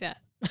being looked at.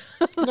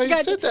 No, you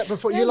said that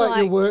before. You Yeah, like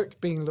your like-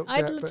 work being looked I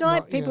at. like but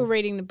not, people yeah.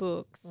 reading the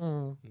books,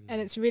 and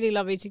it's really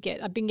lovely to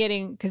get. I've been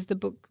getting because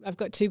I've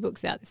got 2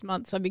 books out this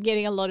month, so I've been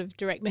getting a lot of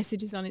direct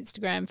messages on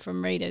Instagram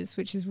from readers,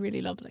 which is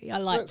really lovely. I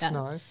like That's that.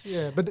 nice,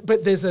 yeah.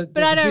 But there's a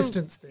But I don't.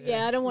 distance there.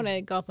 Yeah, I don't want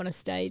to go up on a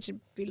stage and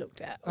be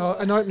looked at. Oh,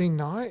 an opening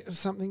night of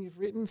something you've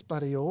written is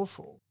bloody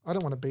awful. I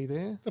don't want to be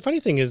there. The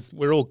funny thing is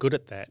we're all good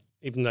at that,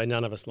 even though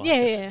none of us like yeah,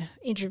 it.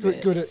 yeah,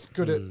 introverts.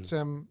 Good at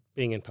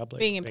Being in public.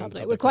 Being in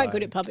public. We're quite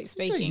good at public I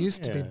speaking.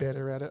 used to be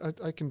better at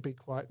it. I can be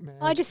quite mad.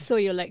 I just saw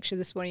your lecture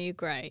this morning. You're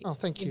great. Oh,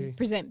 thank you.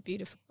 Present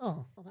beautiful.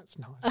 Oh, well, that's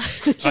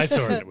nice. I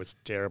saw it. It was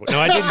terrible. No,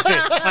 I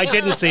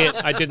didn't see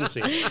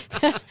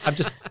it. I'm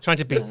just trying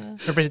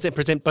to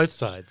present both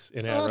sides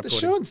in our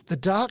reporting. The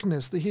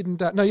darkness, the hidden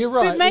dark. No, you're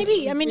right. But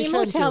maybe, I mean, You can do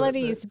it,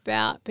 immortality but- is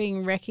about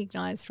being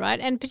recognised, right?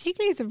 And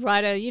particularly as a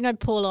writer,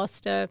 Paul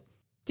Auster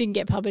didn't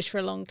get published for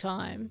a long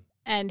time.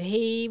 And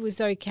he was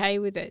okay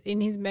with it.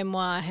 In his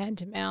memoir, Hand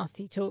to Mouth,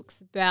 he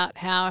talks about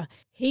how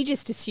he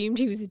just assumed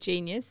he was a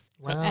genius.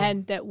 Wow.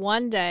 And that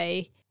one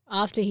day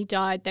after he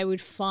died, they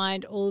would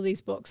find all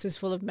these boxes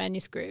full of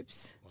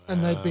manuscripts.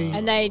 And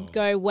they'd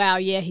go, wow,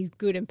 yeah, he's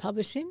good, and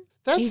publish him.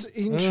 That's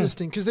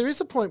interesting, because there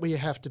is a point where you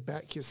have to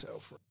back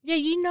yourself. Yeah,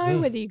 you know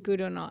whether you're good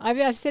or not.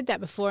 I've said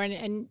that before,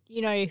 and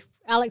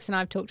Alex and I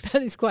have talked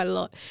about this quite a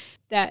lot,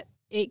 that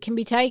it can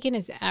be taken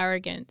as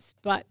arrogance,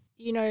 but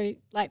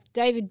like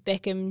David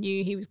Beckham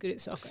knew he was good at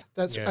soccer.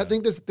 I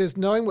think there's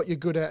knowing what you're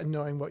good at and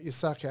knowing what you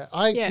suck at.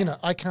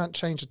 I can't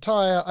change a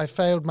tyre. I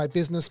failed my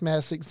business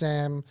maths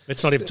exam.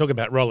 Let's not even talk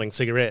about rolling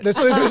cigarettes. Let's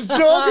not even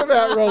talk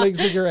about rolling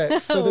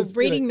cigarettes. So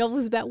reading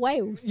novels about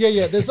whales.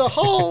 Yeah. There's a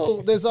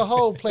whole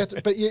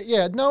plethora. But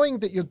knowing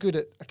that you're good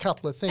at a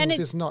couple of things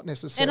is not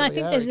necessarily. And I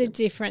think arrogant. there's a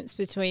difference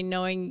between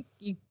knowing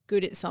you're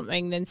good at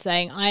something than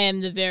saying I am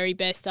the very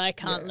best. I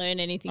can't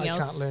learn anything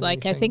else. Can't learn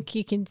like anything. I think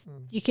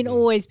you can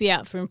always be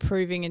out for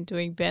improving and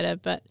doing better.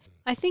 But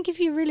I think if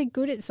you're really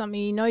good at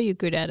something, you're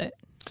good at it.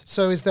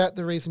 So is that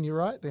the reason you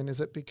write then? Is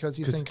it because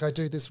you think I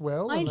do this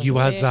well? You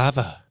are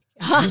Zava.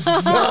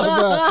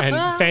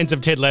 And fans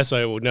of Ted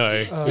Lasso will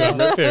know who I'm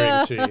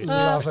referring to.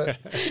 Love it.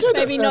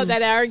 Maybe not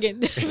that arrogant.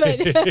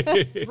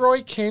 But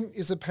Roy Kent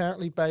is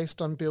apparently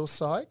based on Bill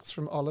Sykes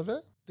from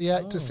Oliver. The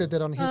actor said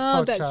that on his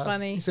podcast. That's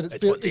funny. He said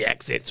That's what the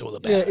accent's all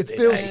about. Yeah, it's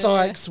Bill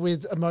Sykes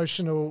with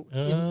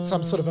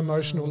some sort of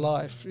emotional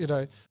life.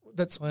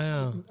 That's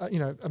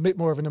a bit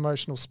more of an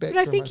emotional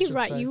spectrum. I think you're should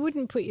right. say. You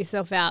wouldn't put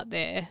yourself out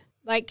there.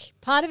 Like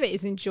part of it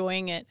is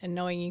enjoying it and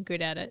knowing you're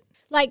good at it.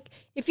 Like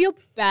if you're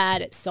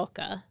bad at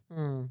soccer,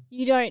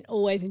 you don't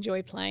always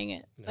enjoy playing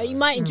it. Like you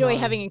might enjoy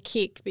having a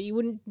kick, but you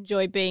wouldn't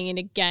enjoy being in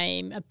a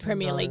game, a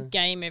Premier League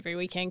game every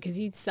weekend because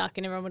you'd suck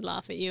and everyone would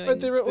laugh at you. But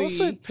there are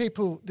also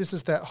people. This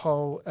is that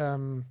whole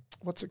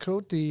what's it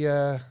called?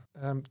 The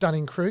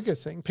Dunning-Kruger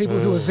thing. People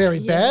who are very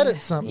bad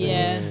at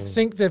something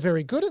think they're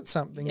very good at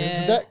something.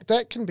 Yeah.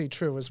 That can be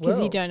true as well.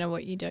 Because you don't know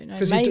what you don't know.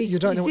 Because you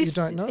don't know what you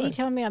don't know. Are you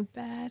telling me I'm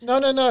bad? No.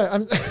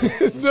 No.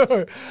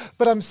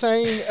 But I'm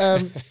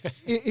saying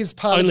is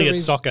part Only of the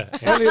at soccer.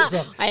 Only at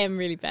soccer. I am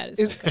really bad at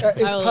soccer.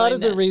 Is I will part own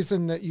of the that.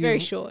 reason that Very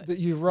short. that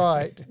you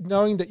write,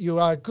 knowing that you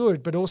are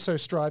good, but also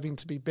striving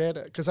to be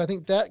better. Because I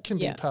think that can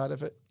be part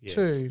of it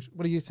too.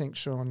 What do you think,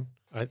 Sean?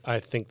 I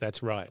think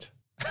that's right.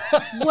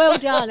 Well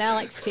done,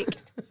 Alex Tick.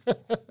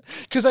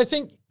 Because I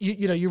think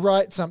you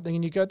write something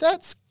and you go,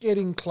 that's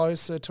getting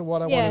closer to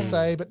what I want to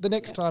say, but the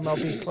next time I'll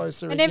be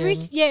closer And again.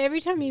 every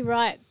time you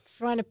write,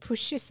 trying to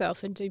push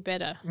yourself and do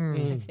better,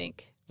 I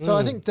think. So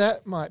I think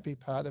that might be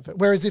part of it.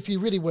 Whereas if you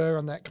really were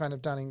on that kind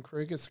of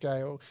Dunning-Kruger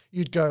scale,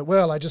 you'd go,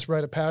 well, I just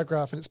wrote a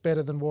paragraph and it's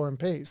better than War and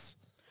Peace.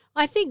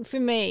 I think for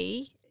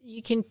me,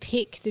 you can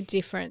pick the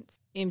difference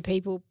in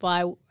people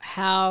by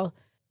how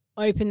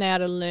open they are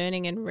to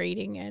learning and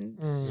reading. And,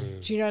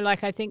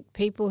 I think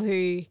people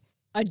who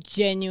are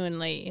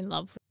genuinely in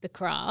love with the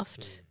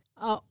craft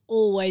are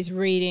always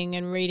reading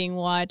and reading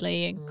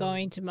widely and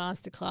going to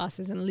master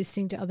classes and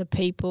listening to other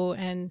people,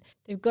 and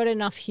they've got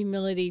enough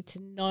humility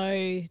to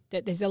know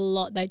that there's a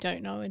lot they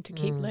don't know and to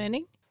keep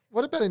learning.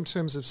 What about in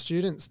terms of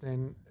students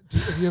then?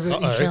 Have you ever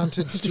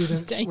encountered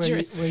students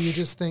where you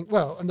just think,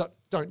 well,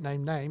 don't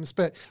name names,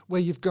 but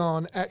where you've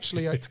gone,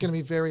 actually, it's going to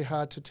be very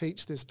hard to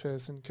teach this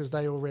person because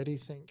they already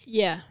think.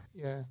 Yeah.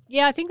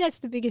 Yeah. I think that's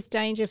the biggest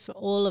danger for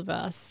all of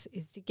us,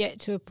 is to get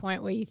to a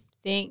point where you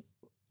think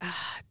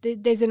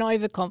there's an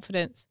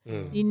overconfidence.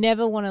 You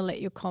never want to let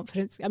your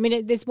confidence. I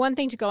mean, there's one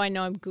thing to go, I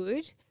know I'm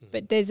good,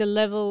 but there's a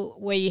level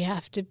where you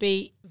have to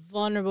be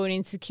vulnerable and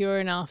insecure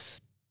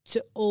enough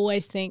to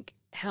always think,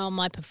 how am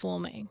I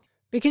performing?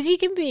 Because you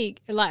can be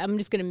like, I'm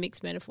just going to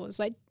mix metaphors,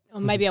 like, or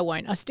maybe I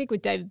won't. I'll stick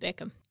with David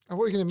Beckham. Oh,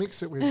 what are you going to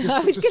mix it with? I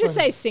was going to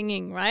say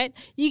singing, right?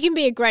 You can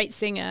be a great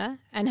singer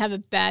and have a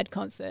bad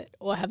concert,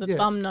 or have a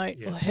bum note,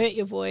 or hurt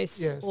your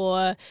voice,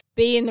 or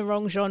be in the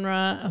wrong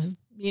genre of,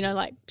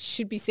 like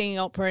should be singing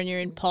opera and you're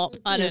in pop.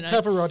 I don't know.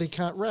 Pavarotti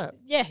can't rap.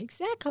 Yeah,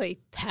 exactly.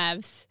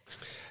 Pavs.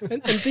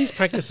 And these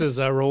practices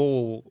are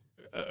all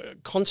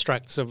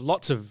constructs of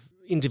lots of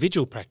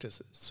individual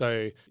practices.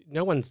 So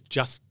no one's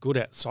just good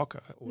at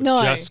soccer, or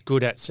just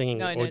good at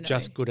singing, or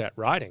just good at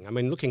writing. I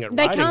mean, looking at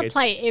they writing, can't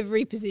play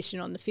every position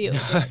on the field.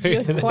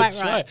 You're quite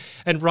right.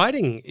 And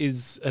writing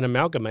is an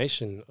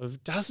amalgamation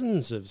of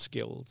dozens of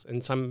skills,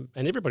 and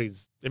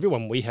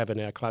everyone we have in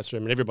our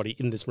classroom and everybody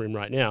in this room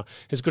right now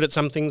is good at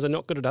some things and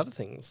not good at other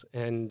things.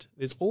 And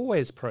there's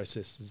always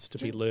processes to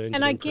be learned.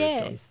 And I improved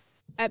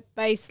guess at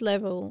base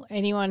level,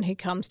 anyone who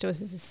comes to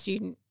us as a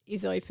student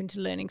is open to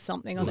learning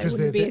something, or they Because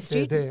wouldn't be a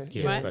student. There.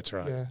 Yes, right? that's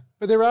right. Yeah,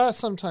 but there are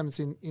sometimes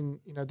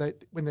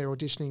when they're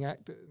auditioning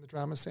actor in the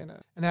drama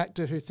centre, an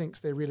actor who thinks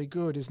they're really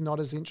good is not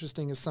as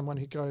interesting as someone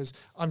who goes,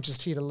 "I'm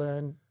just here to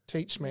learn,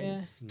 teach me."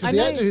 Yeah. Because I the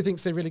know- actor who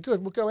thinks they're really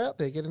good will go out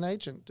there, get an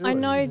agent. I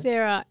know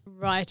there are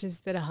writers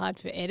that are hard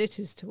for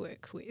editors to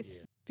work with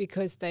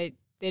because they're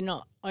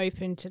not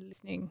open to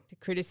listening to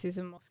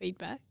criticism or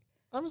feedback.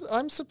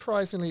 I'm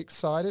surprisingly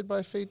excited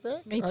by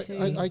feedback. Me too.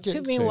 I It get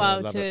took me a too. I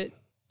while love to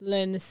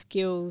learn the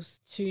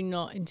skills to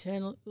not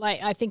internal.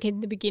 Like I think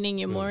in the beginning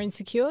you're more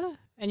insecure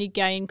and you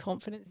gain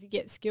confidence, you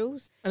get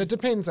skills. And it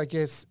depends, I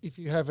guess, if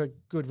you have a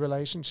good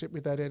relationship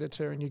with that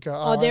editor and you go,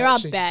 Oh, there are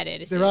bad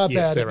editors. There are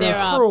Yes, bad, there are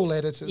are. cruel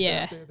editors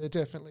Yeah. out there. There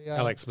definitely are.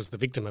 Alex was the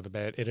victim of a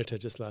bad editor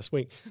just last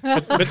week.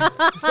 I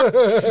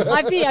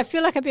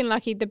feel like I've been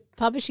lucky. The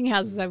publishing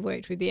houses I've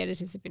worked with, the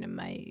editors have been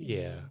amazing.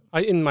 Yeah.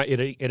 In my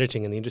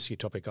editing and the industry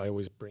topic, I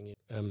always bring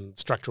in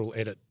structural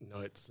edit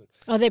notes.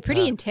 Oh, they're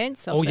pretty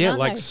intense. Oh, Often, yeah, aren't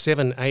like they?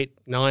 7, 8,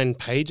 9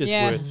 pages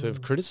Yeah. worth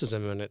of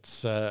criticism, and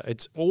it's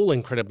all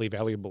incredibly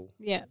valuable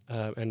Yeah.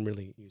 and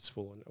really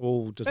useful, and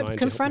all designed But to help make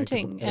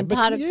confronting, people- and but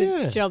part of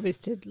yeah, the job is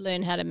to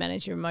learn how to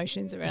manage your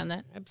emotions around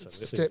that,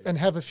 absolutely. And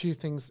have a few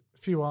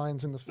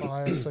irons in the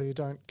fire so you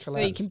don't so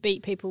collapse. you can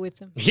beat people with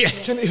them. Yeah.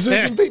 So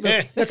you can beat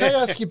them. Now, can I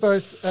ask you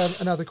both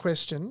another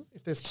question,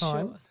 if there's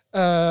time?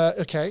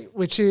 Okay,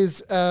 which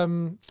is,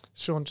 Sean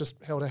just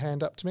held a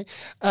hand up to me.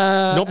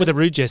 Not with a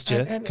rude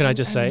gesture, can I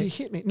just and say?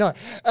 he hit me. No.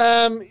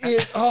 Amy,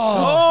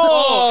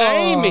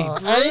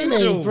 brutal.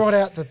 Amy brought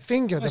out the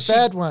finger, the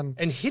bad one.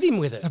 And hit him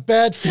with The it.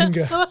 bad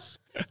finger.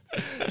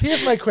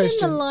 Here's my You're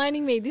question.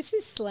 maligning me. This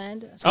is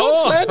slander. It's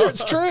not slander,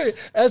 it's true.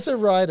 As a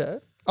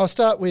writer, I'll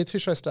start with, who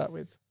should I start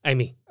with?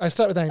 Amy. I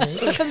start with Amy.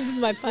 This is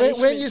my punishment.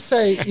 when you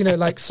say,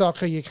 like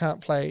soccer, you can't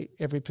play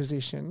every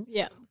position.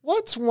 Yeah.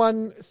 What's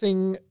one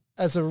thing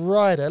as a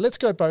writer? Let's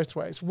go both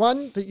ways.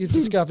 One that you've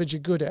discovered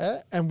you're good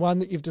at, and one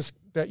that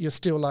that you're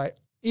still like,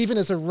 even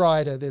as a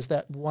writer, there's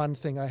that one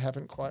thing I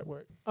haven't quite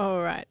worked.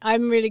 All right.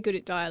 I'm really good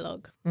at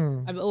dialogue.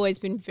 I've always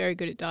been very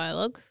good at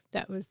dialogue.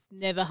 That was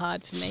never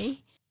hard for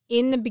me.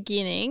 In the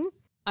beginning,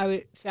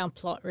 I found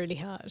plot really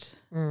hard.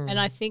 And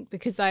I think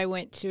because I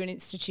went to an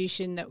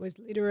institution that was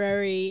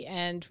literary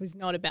and was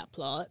not about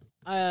plot,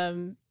 I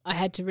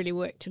had to really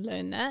work to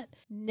learn that.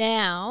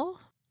 Now,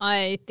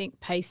 I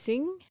think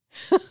pacing.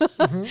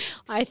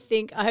 I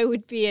think I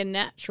would be a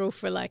natural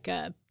for like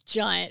a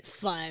giant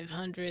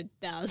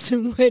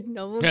 500,000 word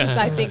novel because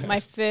I think my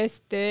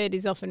first third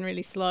is often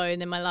really slow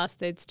and then my last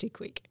third's too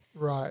quick.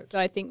 Right. So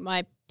I think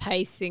my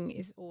pacing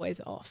is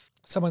always off.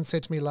 Someone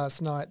said to me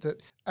last night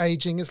that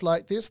aging is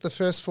like this. The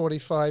first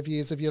 45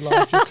 years of your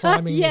life, you're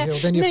climbing Yeah, the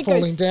hill, then you're then it goes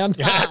falling down.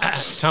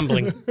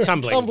 Tumbling.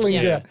 Tumbling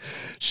Yeah. down.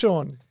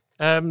 Sean.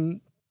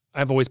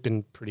 I've always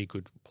been pretty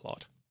good with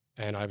plot,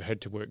 and I've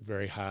had to work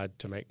very hard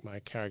to make my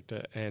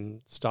character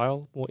and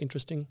style more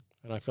interesting,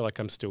 and I feel like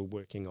I'm still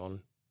working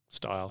on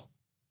style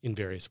in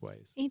various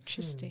ways.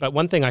 Interesting. But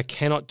one thing I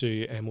cannot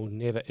do and will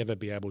never, ever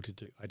be able to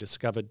do, I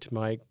discovered to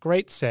my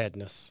great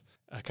sadness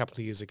a couple of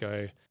years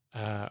ago,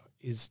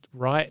 is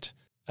write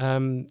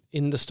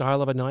in the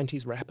style of a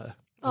 90s rapper.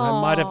 And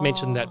I might have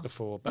mentioned that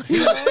before. But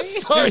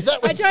Sorry,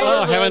 that was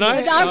so haven't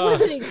I? I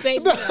wasn't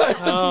expecting that.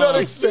 I was not Do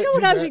expecting you know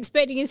what I was that.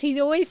 expecting is he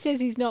always says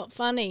he's not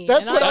funny.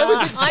 That's And what I was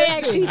I expecting.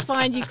 actually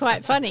find you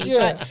quite funny.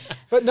 Yeah,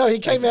 but no, he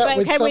came out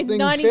with something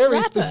 90s very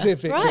rapper,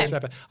 specific. right.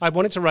 rapper. I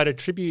wanted to write a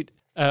tribute,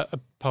 a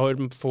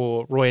poem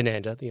for Roy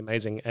Ananda, the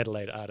amazing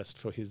Adelaide artist,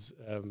 for his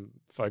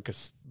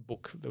Focus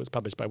book that was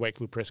published by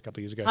Wakefield Press a couple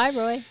of years ago. Hi,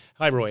 Roy.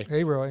 Hi, Roy.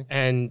 Hey, Roy.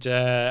 And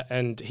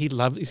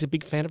he's a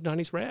big fan of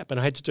 90s rap, and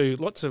I had to do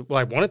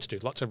I wanted to do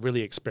lots of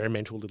really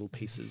experimental little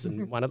pieces,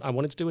 and I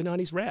wanted to do a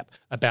 90s rap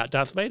about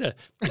Darth Vader.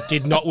 It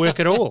did not work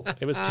at all.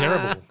 It was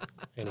terrible.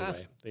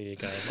 Anyway, there you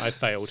go. I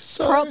failed.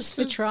 So Props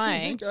for specific.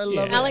 trying. I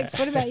love it. Alex,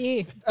 what about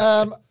you?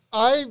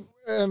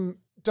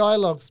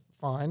 Dialogue's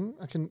fine.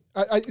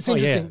 It's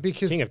interesting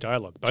because King of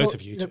dialogue, both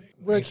of you two.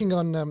 working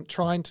on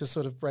trying to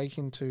sort of break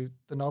into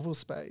the novel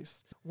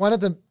space. One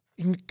of the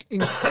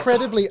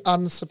incredibly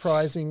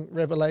unsurprising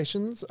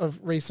revelations of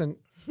recent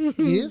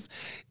years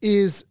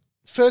is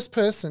first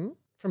person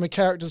from a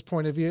character's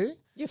point of view.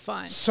 You're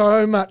fine.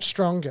 So much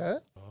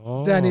stronger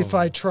than if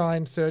I try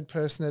and third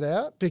person it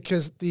out,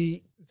 because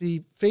the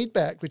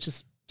feedback, which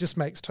just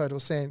makes total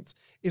sense,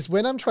 is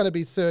when I'm trying to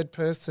be third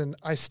person,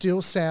 I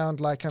still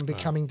sound like I'm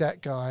becoming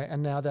that guy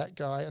and now that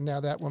guy and now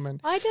that woman.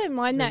 I don't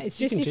mind that. It's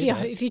just can do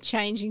that. if you're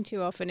changing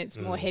too often, it's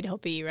more head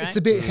hoppy, right? It's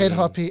a bit head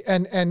hoppy,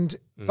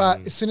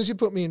 but as soon as you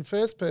put me in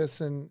first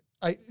person,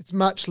 it's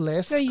much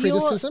less So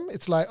criticism.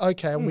 It's like,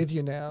 okay, I'm with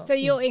you now. So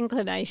your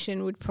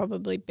inclination would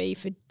probably be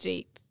for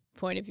deep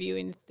point of view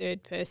in the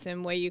third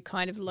person, where you're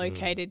kind of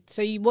located.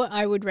 So what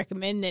I would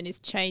recommend then is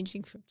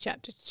changing from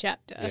chapter to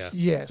chapter, Yeah.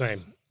 Yes.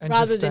 Same. And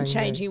rather just than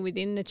staying there. changing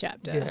within the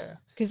chapter. Yeah.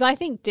 Because I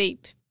think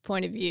deep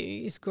point of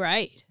view is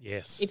great.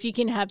 Yes. If you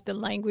can have the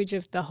language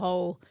of the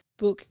whole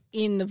book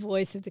in the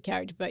voice of the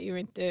character, but you're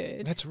in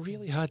third. That's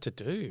really hard to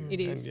do. It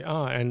is.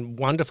 And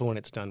wonderful when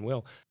it's done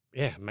well.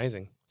 Yeah,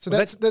 amazing. So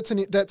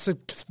that's a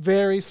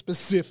very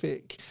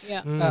specific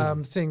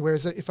thing.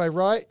 Whereas if I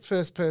write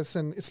first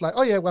person, it's like,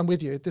 oh yeah, I'm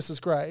with you. This is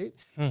great.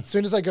 As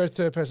soon as I go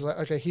third person, like,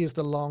 okay, here's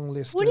the long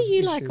list. What do you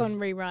issues. like on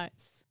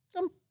rewrites?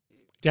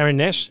 Darren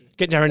Nash?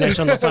 Get Darren Nash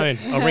on the phone.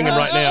 I'll ring him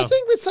right now. I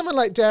think with someone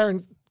like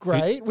Darren,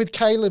 great. With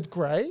Caleb,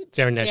 great.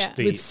 Darren Nash,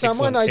 the with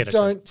someone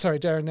excellent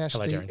editor. Darren Nash,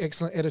 Hello, the Darren.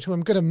 excellent editor, who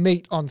I'm going to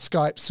meet on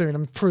Skype soon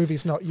and prove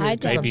he's not you. Hi,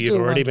 Because Darren. Maybe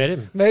you've already met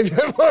him. Maybe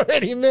I've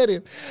already met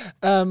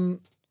him.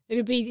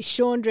 It'll be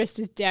Sean dressed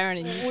as Darren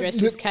and you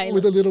dressed as Caleb.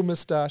 With a little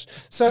moustache.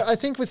 So I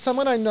think with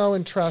someone I know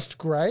and trust,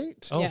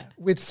 great. Oh. Yeah.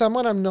 With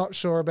someone I'm not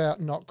sure about,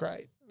 not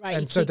great. Right,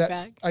 And you so kick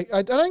that's back.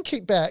 I don't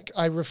kick back.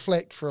 I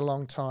reflect for a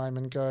long time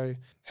and go,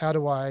 how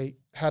do I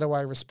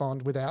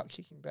respond without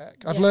kicking back?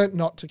 I've learned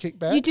not to kick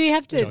back. You do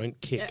have to.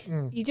 Don't kick.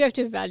 You do have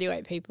to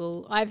evaluate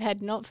people. I've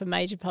had not for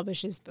major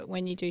publishers, but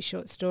when you do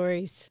short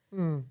stories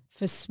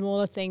for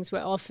smaller things,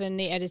 where often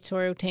the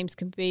editorial teams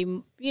can be,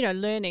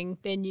 learning.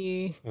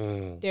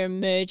 They're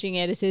emerging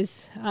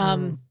editors.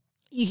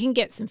 You can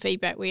get some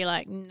feedback where you're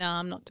like, "No,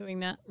 I'm not doing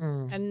that."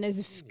 And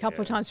there's a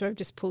couple of times where I've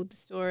just pulled the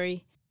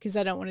story because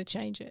I don't want to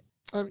change it.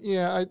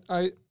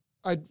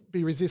 I'd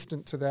be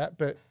resistant to that,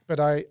 but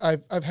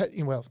I've had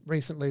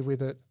recently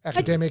with an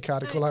academic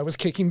article I was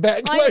kicking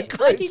back like I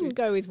crazy. didn't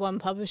go with one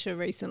publisher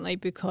recently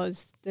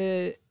because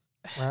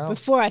Wow.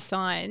 before I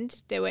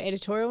signed, there were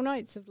editorial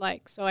notes of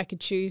so I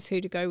could choose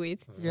who to go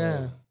with.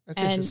 Yeah,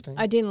 that's And interesting.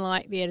 I didn't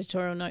like the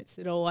editorial notes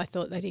at all. I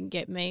thought they didn't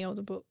get me or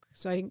the book,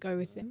 so I didn't go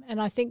with them.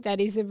 And I think that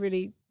is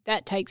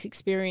that takes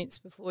experience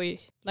before you,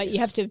 you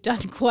have to have done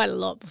quite a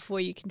lot before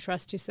you can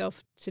trust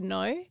yourself to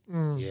know.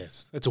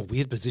 Yes. That's a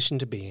weird position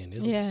to be in,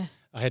 isn't it? Yeah.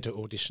 I had to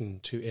audition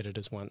 2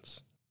 editors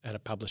once at a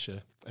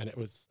publisher, and it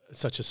was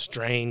such a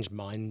strange,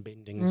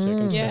 mind-bending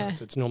circumstance.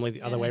 Yeah. It's normally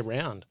the other way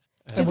round.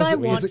 Because was I it-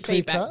 was want it clear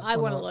feedback. cut I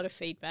or want a not? lot of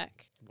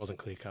feedback. It wasn't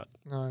clear-cut,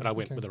 No, but I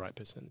went okay. with the right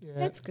person. Yeah.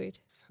 That's good.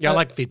 Yeah, I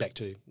like feedback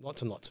too.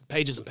 Lots and lots of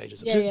pages and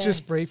pages. Of Yeah.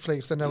 Just briefly,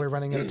 because I know we're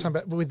running out of time,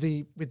 but with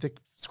the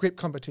script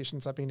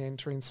competitions I've been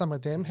entering, some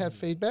of them have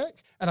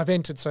feedback, and I've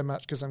entered so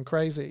much because I'm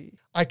crazy.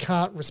 I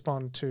can't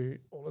respond to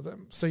all of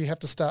them, so you have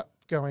to start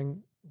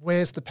going,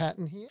 where's the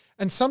pattern here?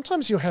 And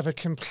sometimes you'll have a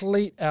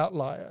complete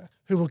outlier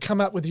who will come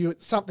up with you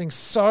with something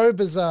so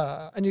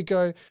bizarre, and you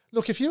go,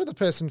 look, if you were the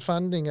person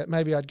funding it,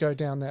 maybe I'd go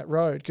down that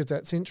road because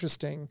that's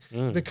interesting.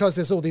 Because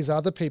there's all these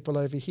other people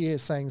over here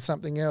saying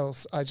something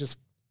else,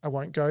 I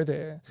won't go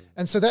there.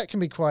 And so that can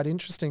be quite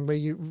interesting where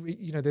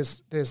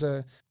there's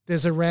a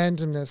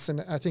randomness.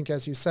 And I think,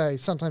 as you say,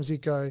 sometimes you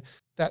go,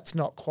 that's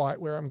not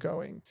quite where I'm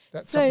going.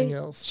 That's something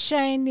else.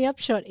 Shane, the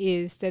upshot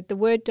is that the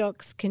Word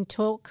docs can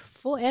talk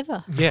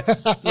forever. Yeah.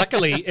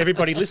 Luckily,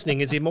 everybody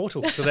listening is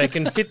immortal, so they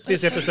can fit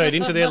this episode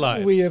into their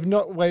lives. We have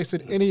not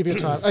wasted any of your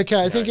time.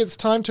 Okay, I think it's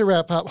time to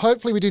wrap up.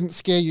 Hopefully we didn't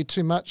scare you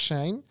too much,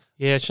 Shane.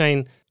 Yeah,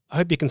 Shane, I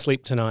hope you can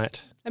sleep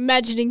tonight.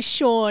 Imagining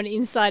Sean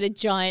inside a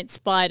giant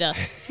spider.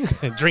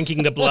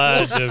 Drinking the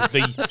blood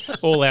of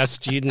all our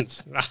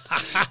students.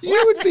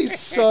 You would be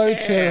so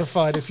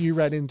terrified if you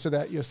ran into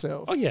that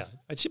yourself. Oh, yeah,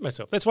 I'd shit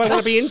myself. That's why I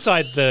want to be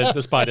inside the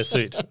spider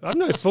suit. I'm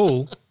no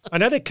fool. I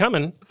know they're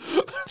coming.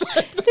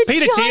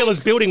 Peter Thiel is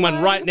building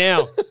one right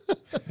now.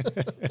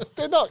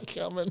 They're not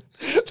coming.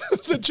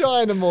 The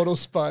giant immortal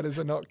spiders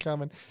are not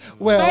coming.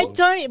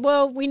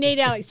 Well, We need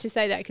Alex to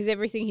say that because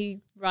everything he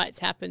writes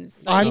happens.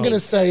 So I'm going to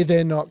say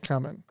they're not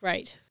coming.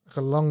 Great. I've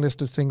got a long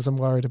list of things I'm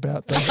worried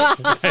about there.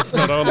 That's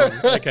not on them.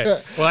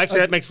 Okay. Well, actually,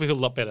 that makes me feel a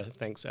lot better.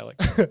 Thanks,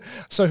 Alex.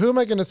 So who am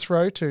I going to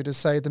throw to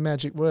say the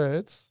magic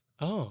words?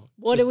 Oh.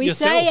 What do we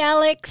say,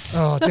 Alex?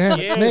 Oh, damn,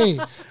 Yes.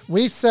 it's me.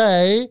 We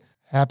say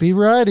happy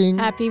writing.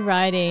 Happy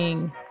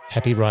writing.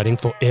 Happy writing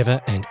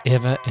forever and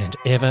ever and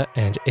ever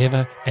and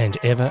ever and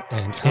ever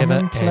and Come ever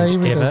and play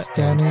and with ever us,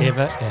 and Danny.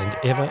 ever and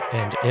ever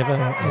and ever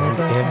and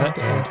ever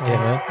and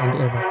ever. and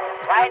ever.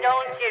 Why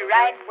don't you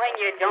write when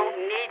you don't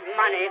need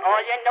money?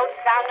 All your notes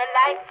sound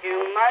alike too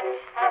much.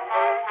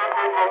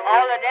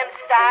 All of them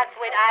starts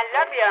with I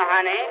love you,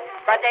 honey,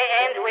 but they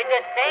end with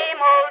the same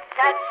old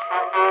touch.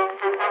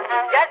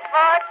 Just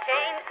for a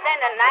change, send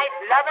a nice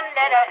loving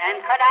letter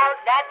and cut out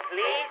that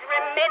please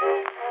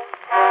remittance.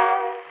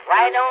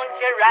 Why don't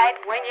you write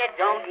when you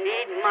don't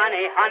need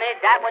money, honey?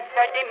 That would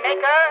certainly make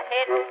a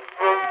hit.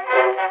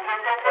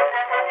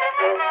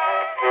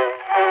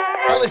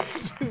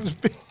 Alex is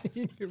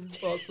being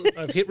impossible.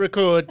 I've hit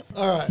record.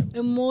 All right.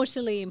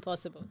 Immortally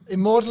impossible.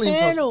 Immortally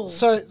Eternal.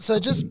 impossible. So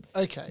just,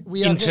 okay.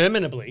 We are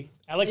Interminably.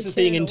 Alex is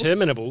being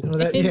Eternal.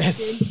 interminable.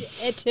 yes.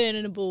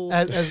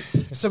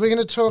 Eternable. So we're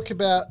going to talk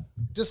about,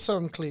 just so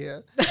I'm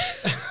clear,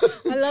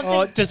 I love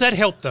Oh, that. does that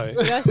help though?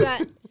 Does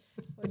that?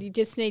 Or do you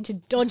just need to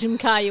dodge and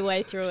car your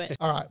way through it?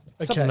 all right.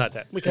 Okay. Something like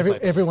that. We can play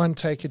that. Everyone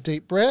take a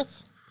deep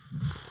breath.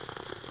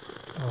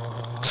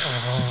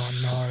 Oh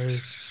no.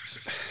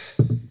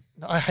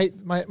 No, I hate,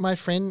 my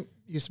friend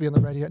used to be on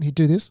the radio and he'd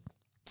do this.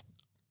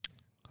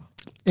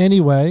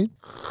 Anyway.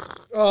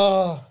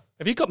 Oh.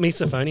 Have you got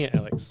misophonia,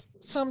 Alex?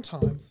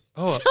 Sometimes.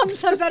 Oh,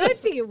 Sometimes I don't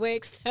think it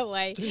works that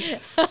way.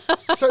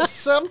 So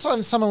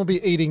sometimes someone will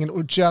be eating and it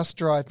will just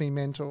drive me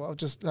mental. I'll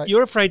just like...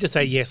 you're afraid to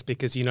say yes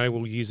because you know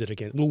we'll use it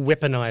against. We'll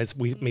weaponize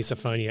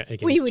misophonia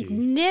against you. We would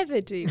never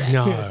do that.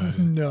 No.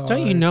 No.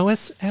 Don't you know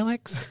us,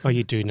 Alex? Oh,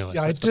 you do know us.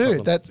 Yeah, I That's the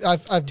do.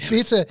 problem. I've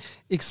bitter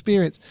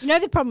experience. You know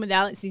the problem with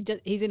Alex,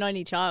 he's an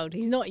only child.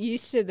 He's not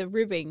used to the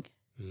ribbing.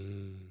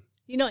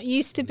 You're not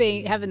used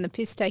to having the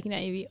piss taken out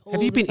of you all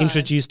Have you the been time.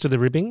 introduced to the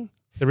ribbing?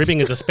 The ribbing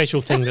is a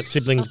special thing that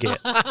siblings get.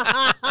 I'll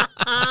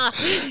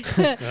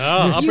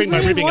bring my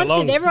really ribbing want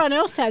along. It. Everyone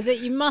else has it.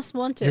 You must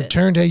want it. You've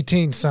turned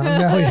 18, son.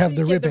 Now we have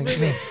the You get the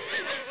ribbing.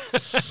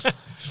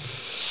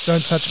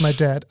 Don't touch my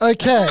dad.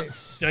 Okay.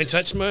 Don't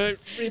touch my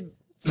rib.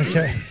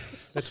 Okay.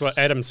 That's what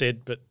Adam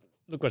said, but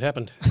look what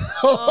happened.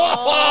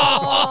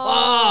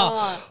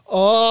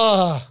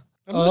 Oh.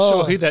 I'm not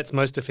sure who that's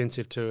most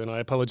offensive to, and I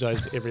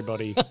apologise to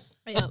everybody.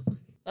 Yep.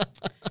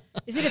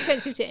 Is it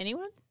offensive to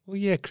anyone? Well,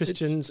 yeah,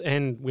 Christians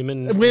and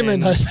women.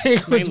 Women, and I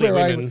think, was mainly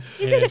where women.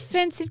 Is it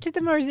offensive to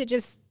them or is it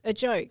just a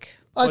joke?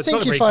 I it's think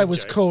not a very if I good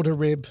was joke. called a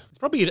rib. It's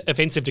probably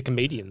offensive to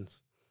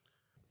comedians.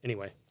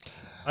 Anyway,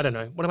 I don't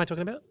know. What am I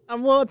talking about?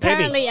 Well,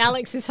 apparently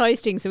Alex is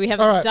hosting, so we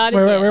haven't All right. started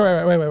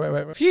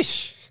Wait.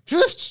 Fish.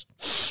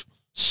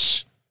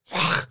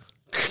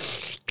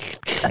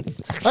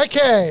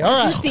 Okay,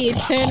 all This is right. the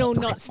eternal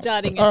not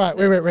starting. All right,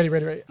 episode.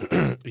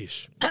 ready.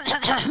 Ish.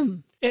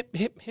 Him.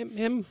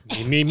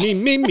 Me.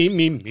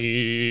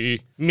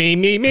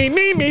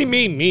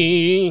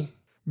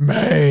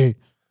 May.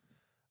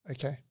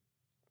 Okay.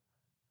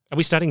 Are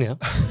we starting now?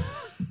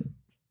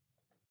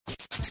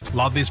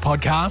 Love this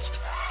podcast?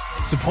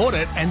 Support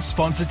it and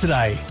sponsor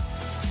today.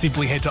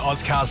 Simply head to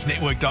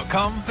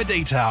AuscastNetwork.com for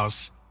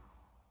details.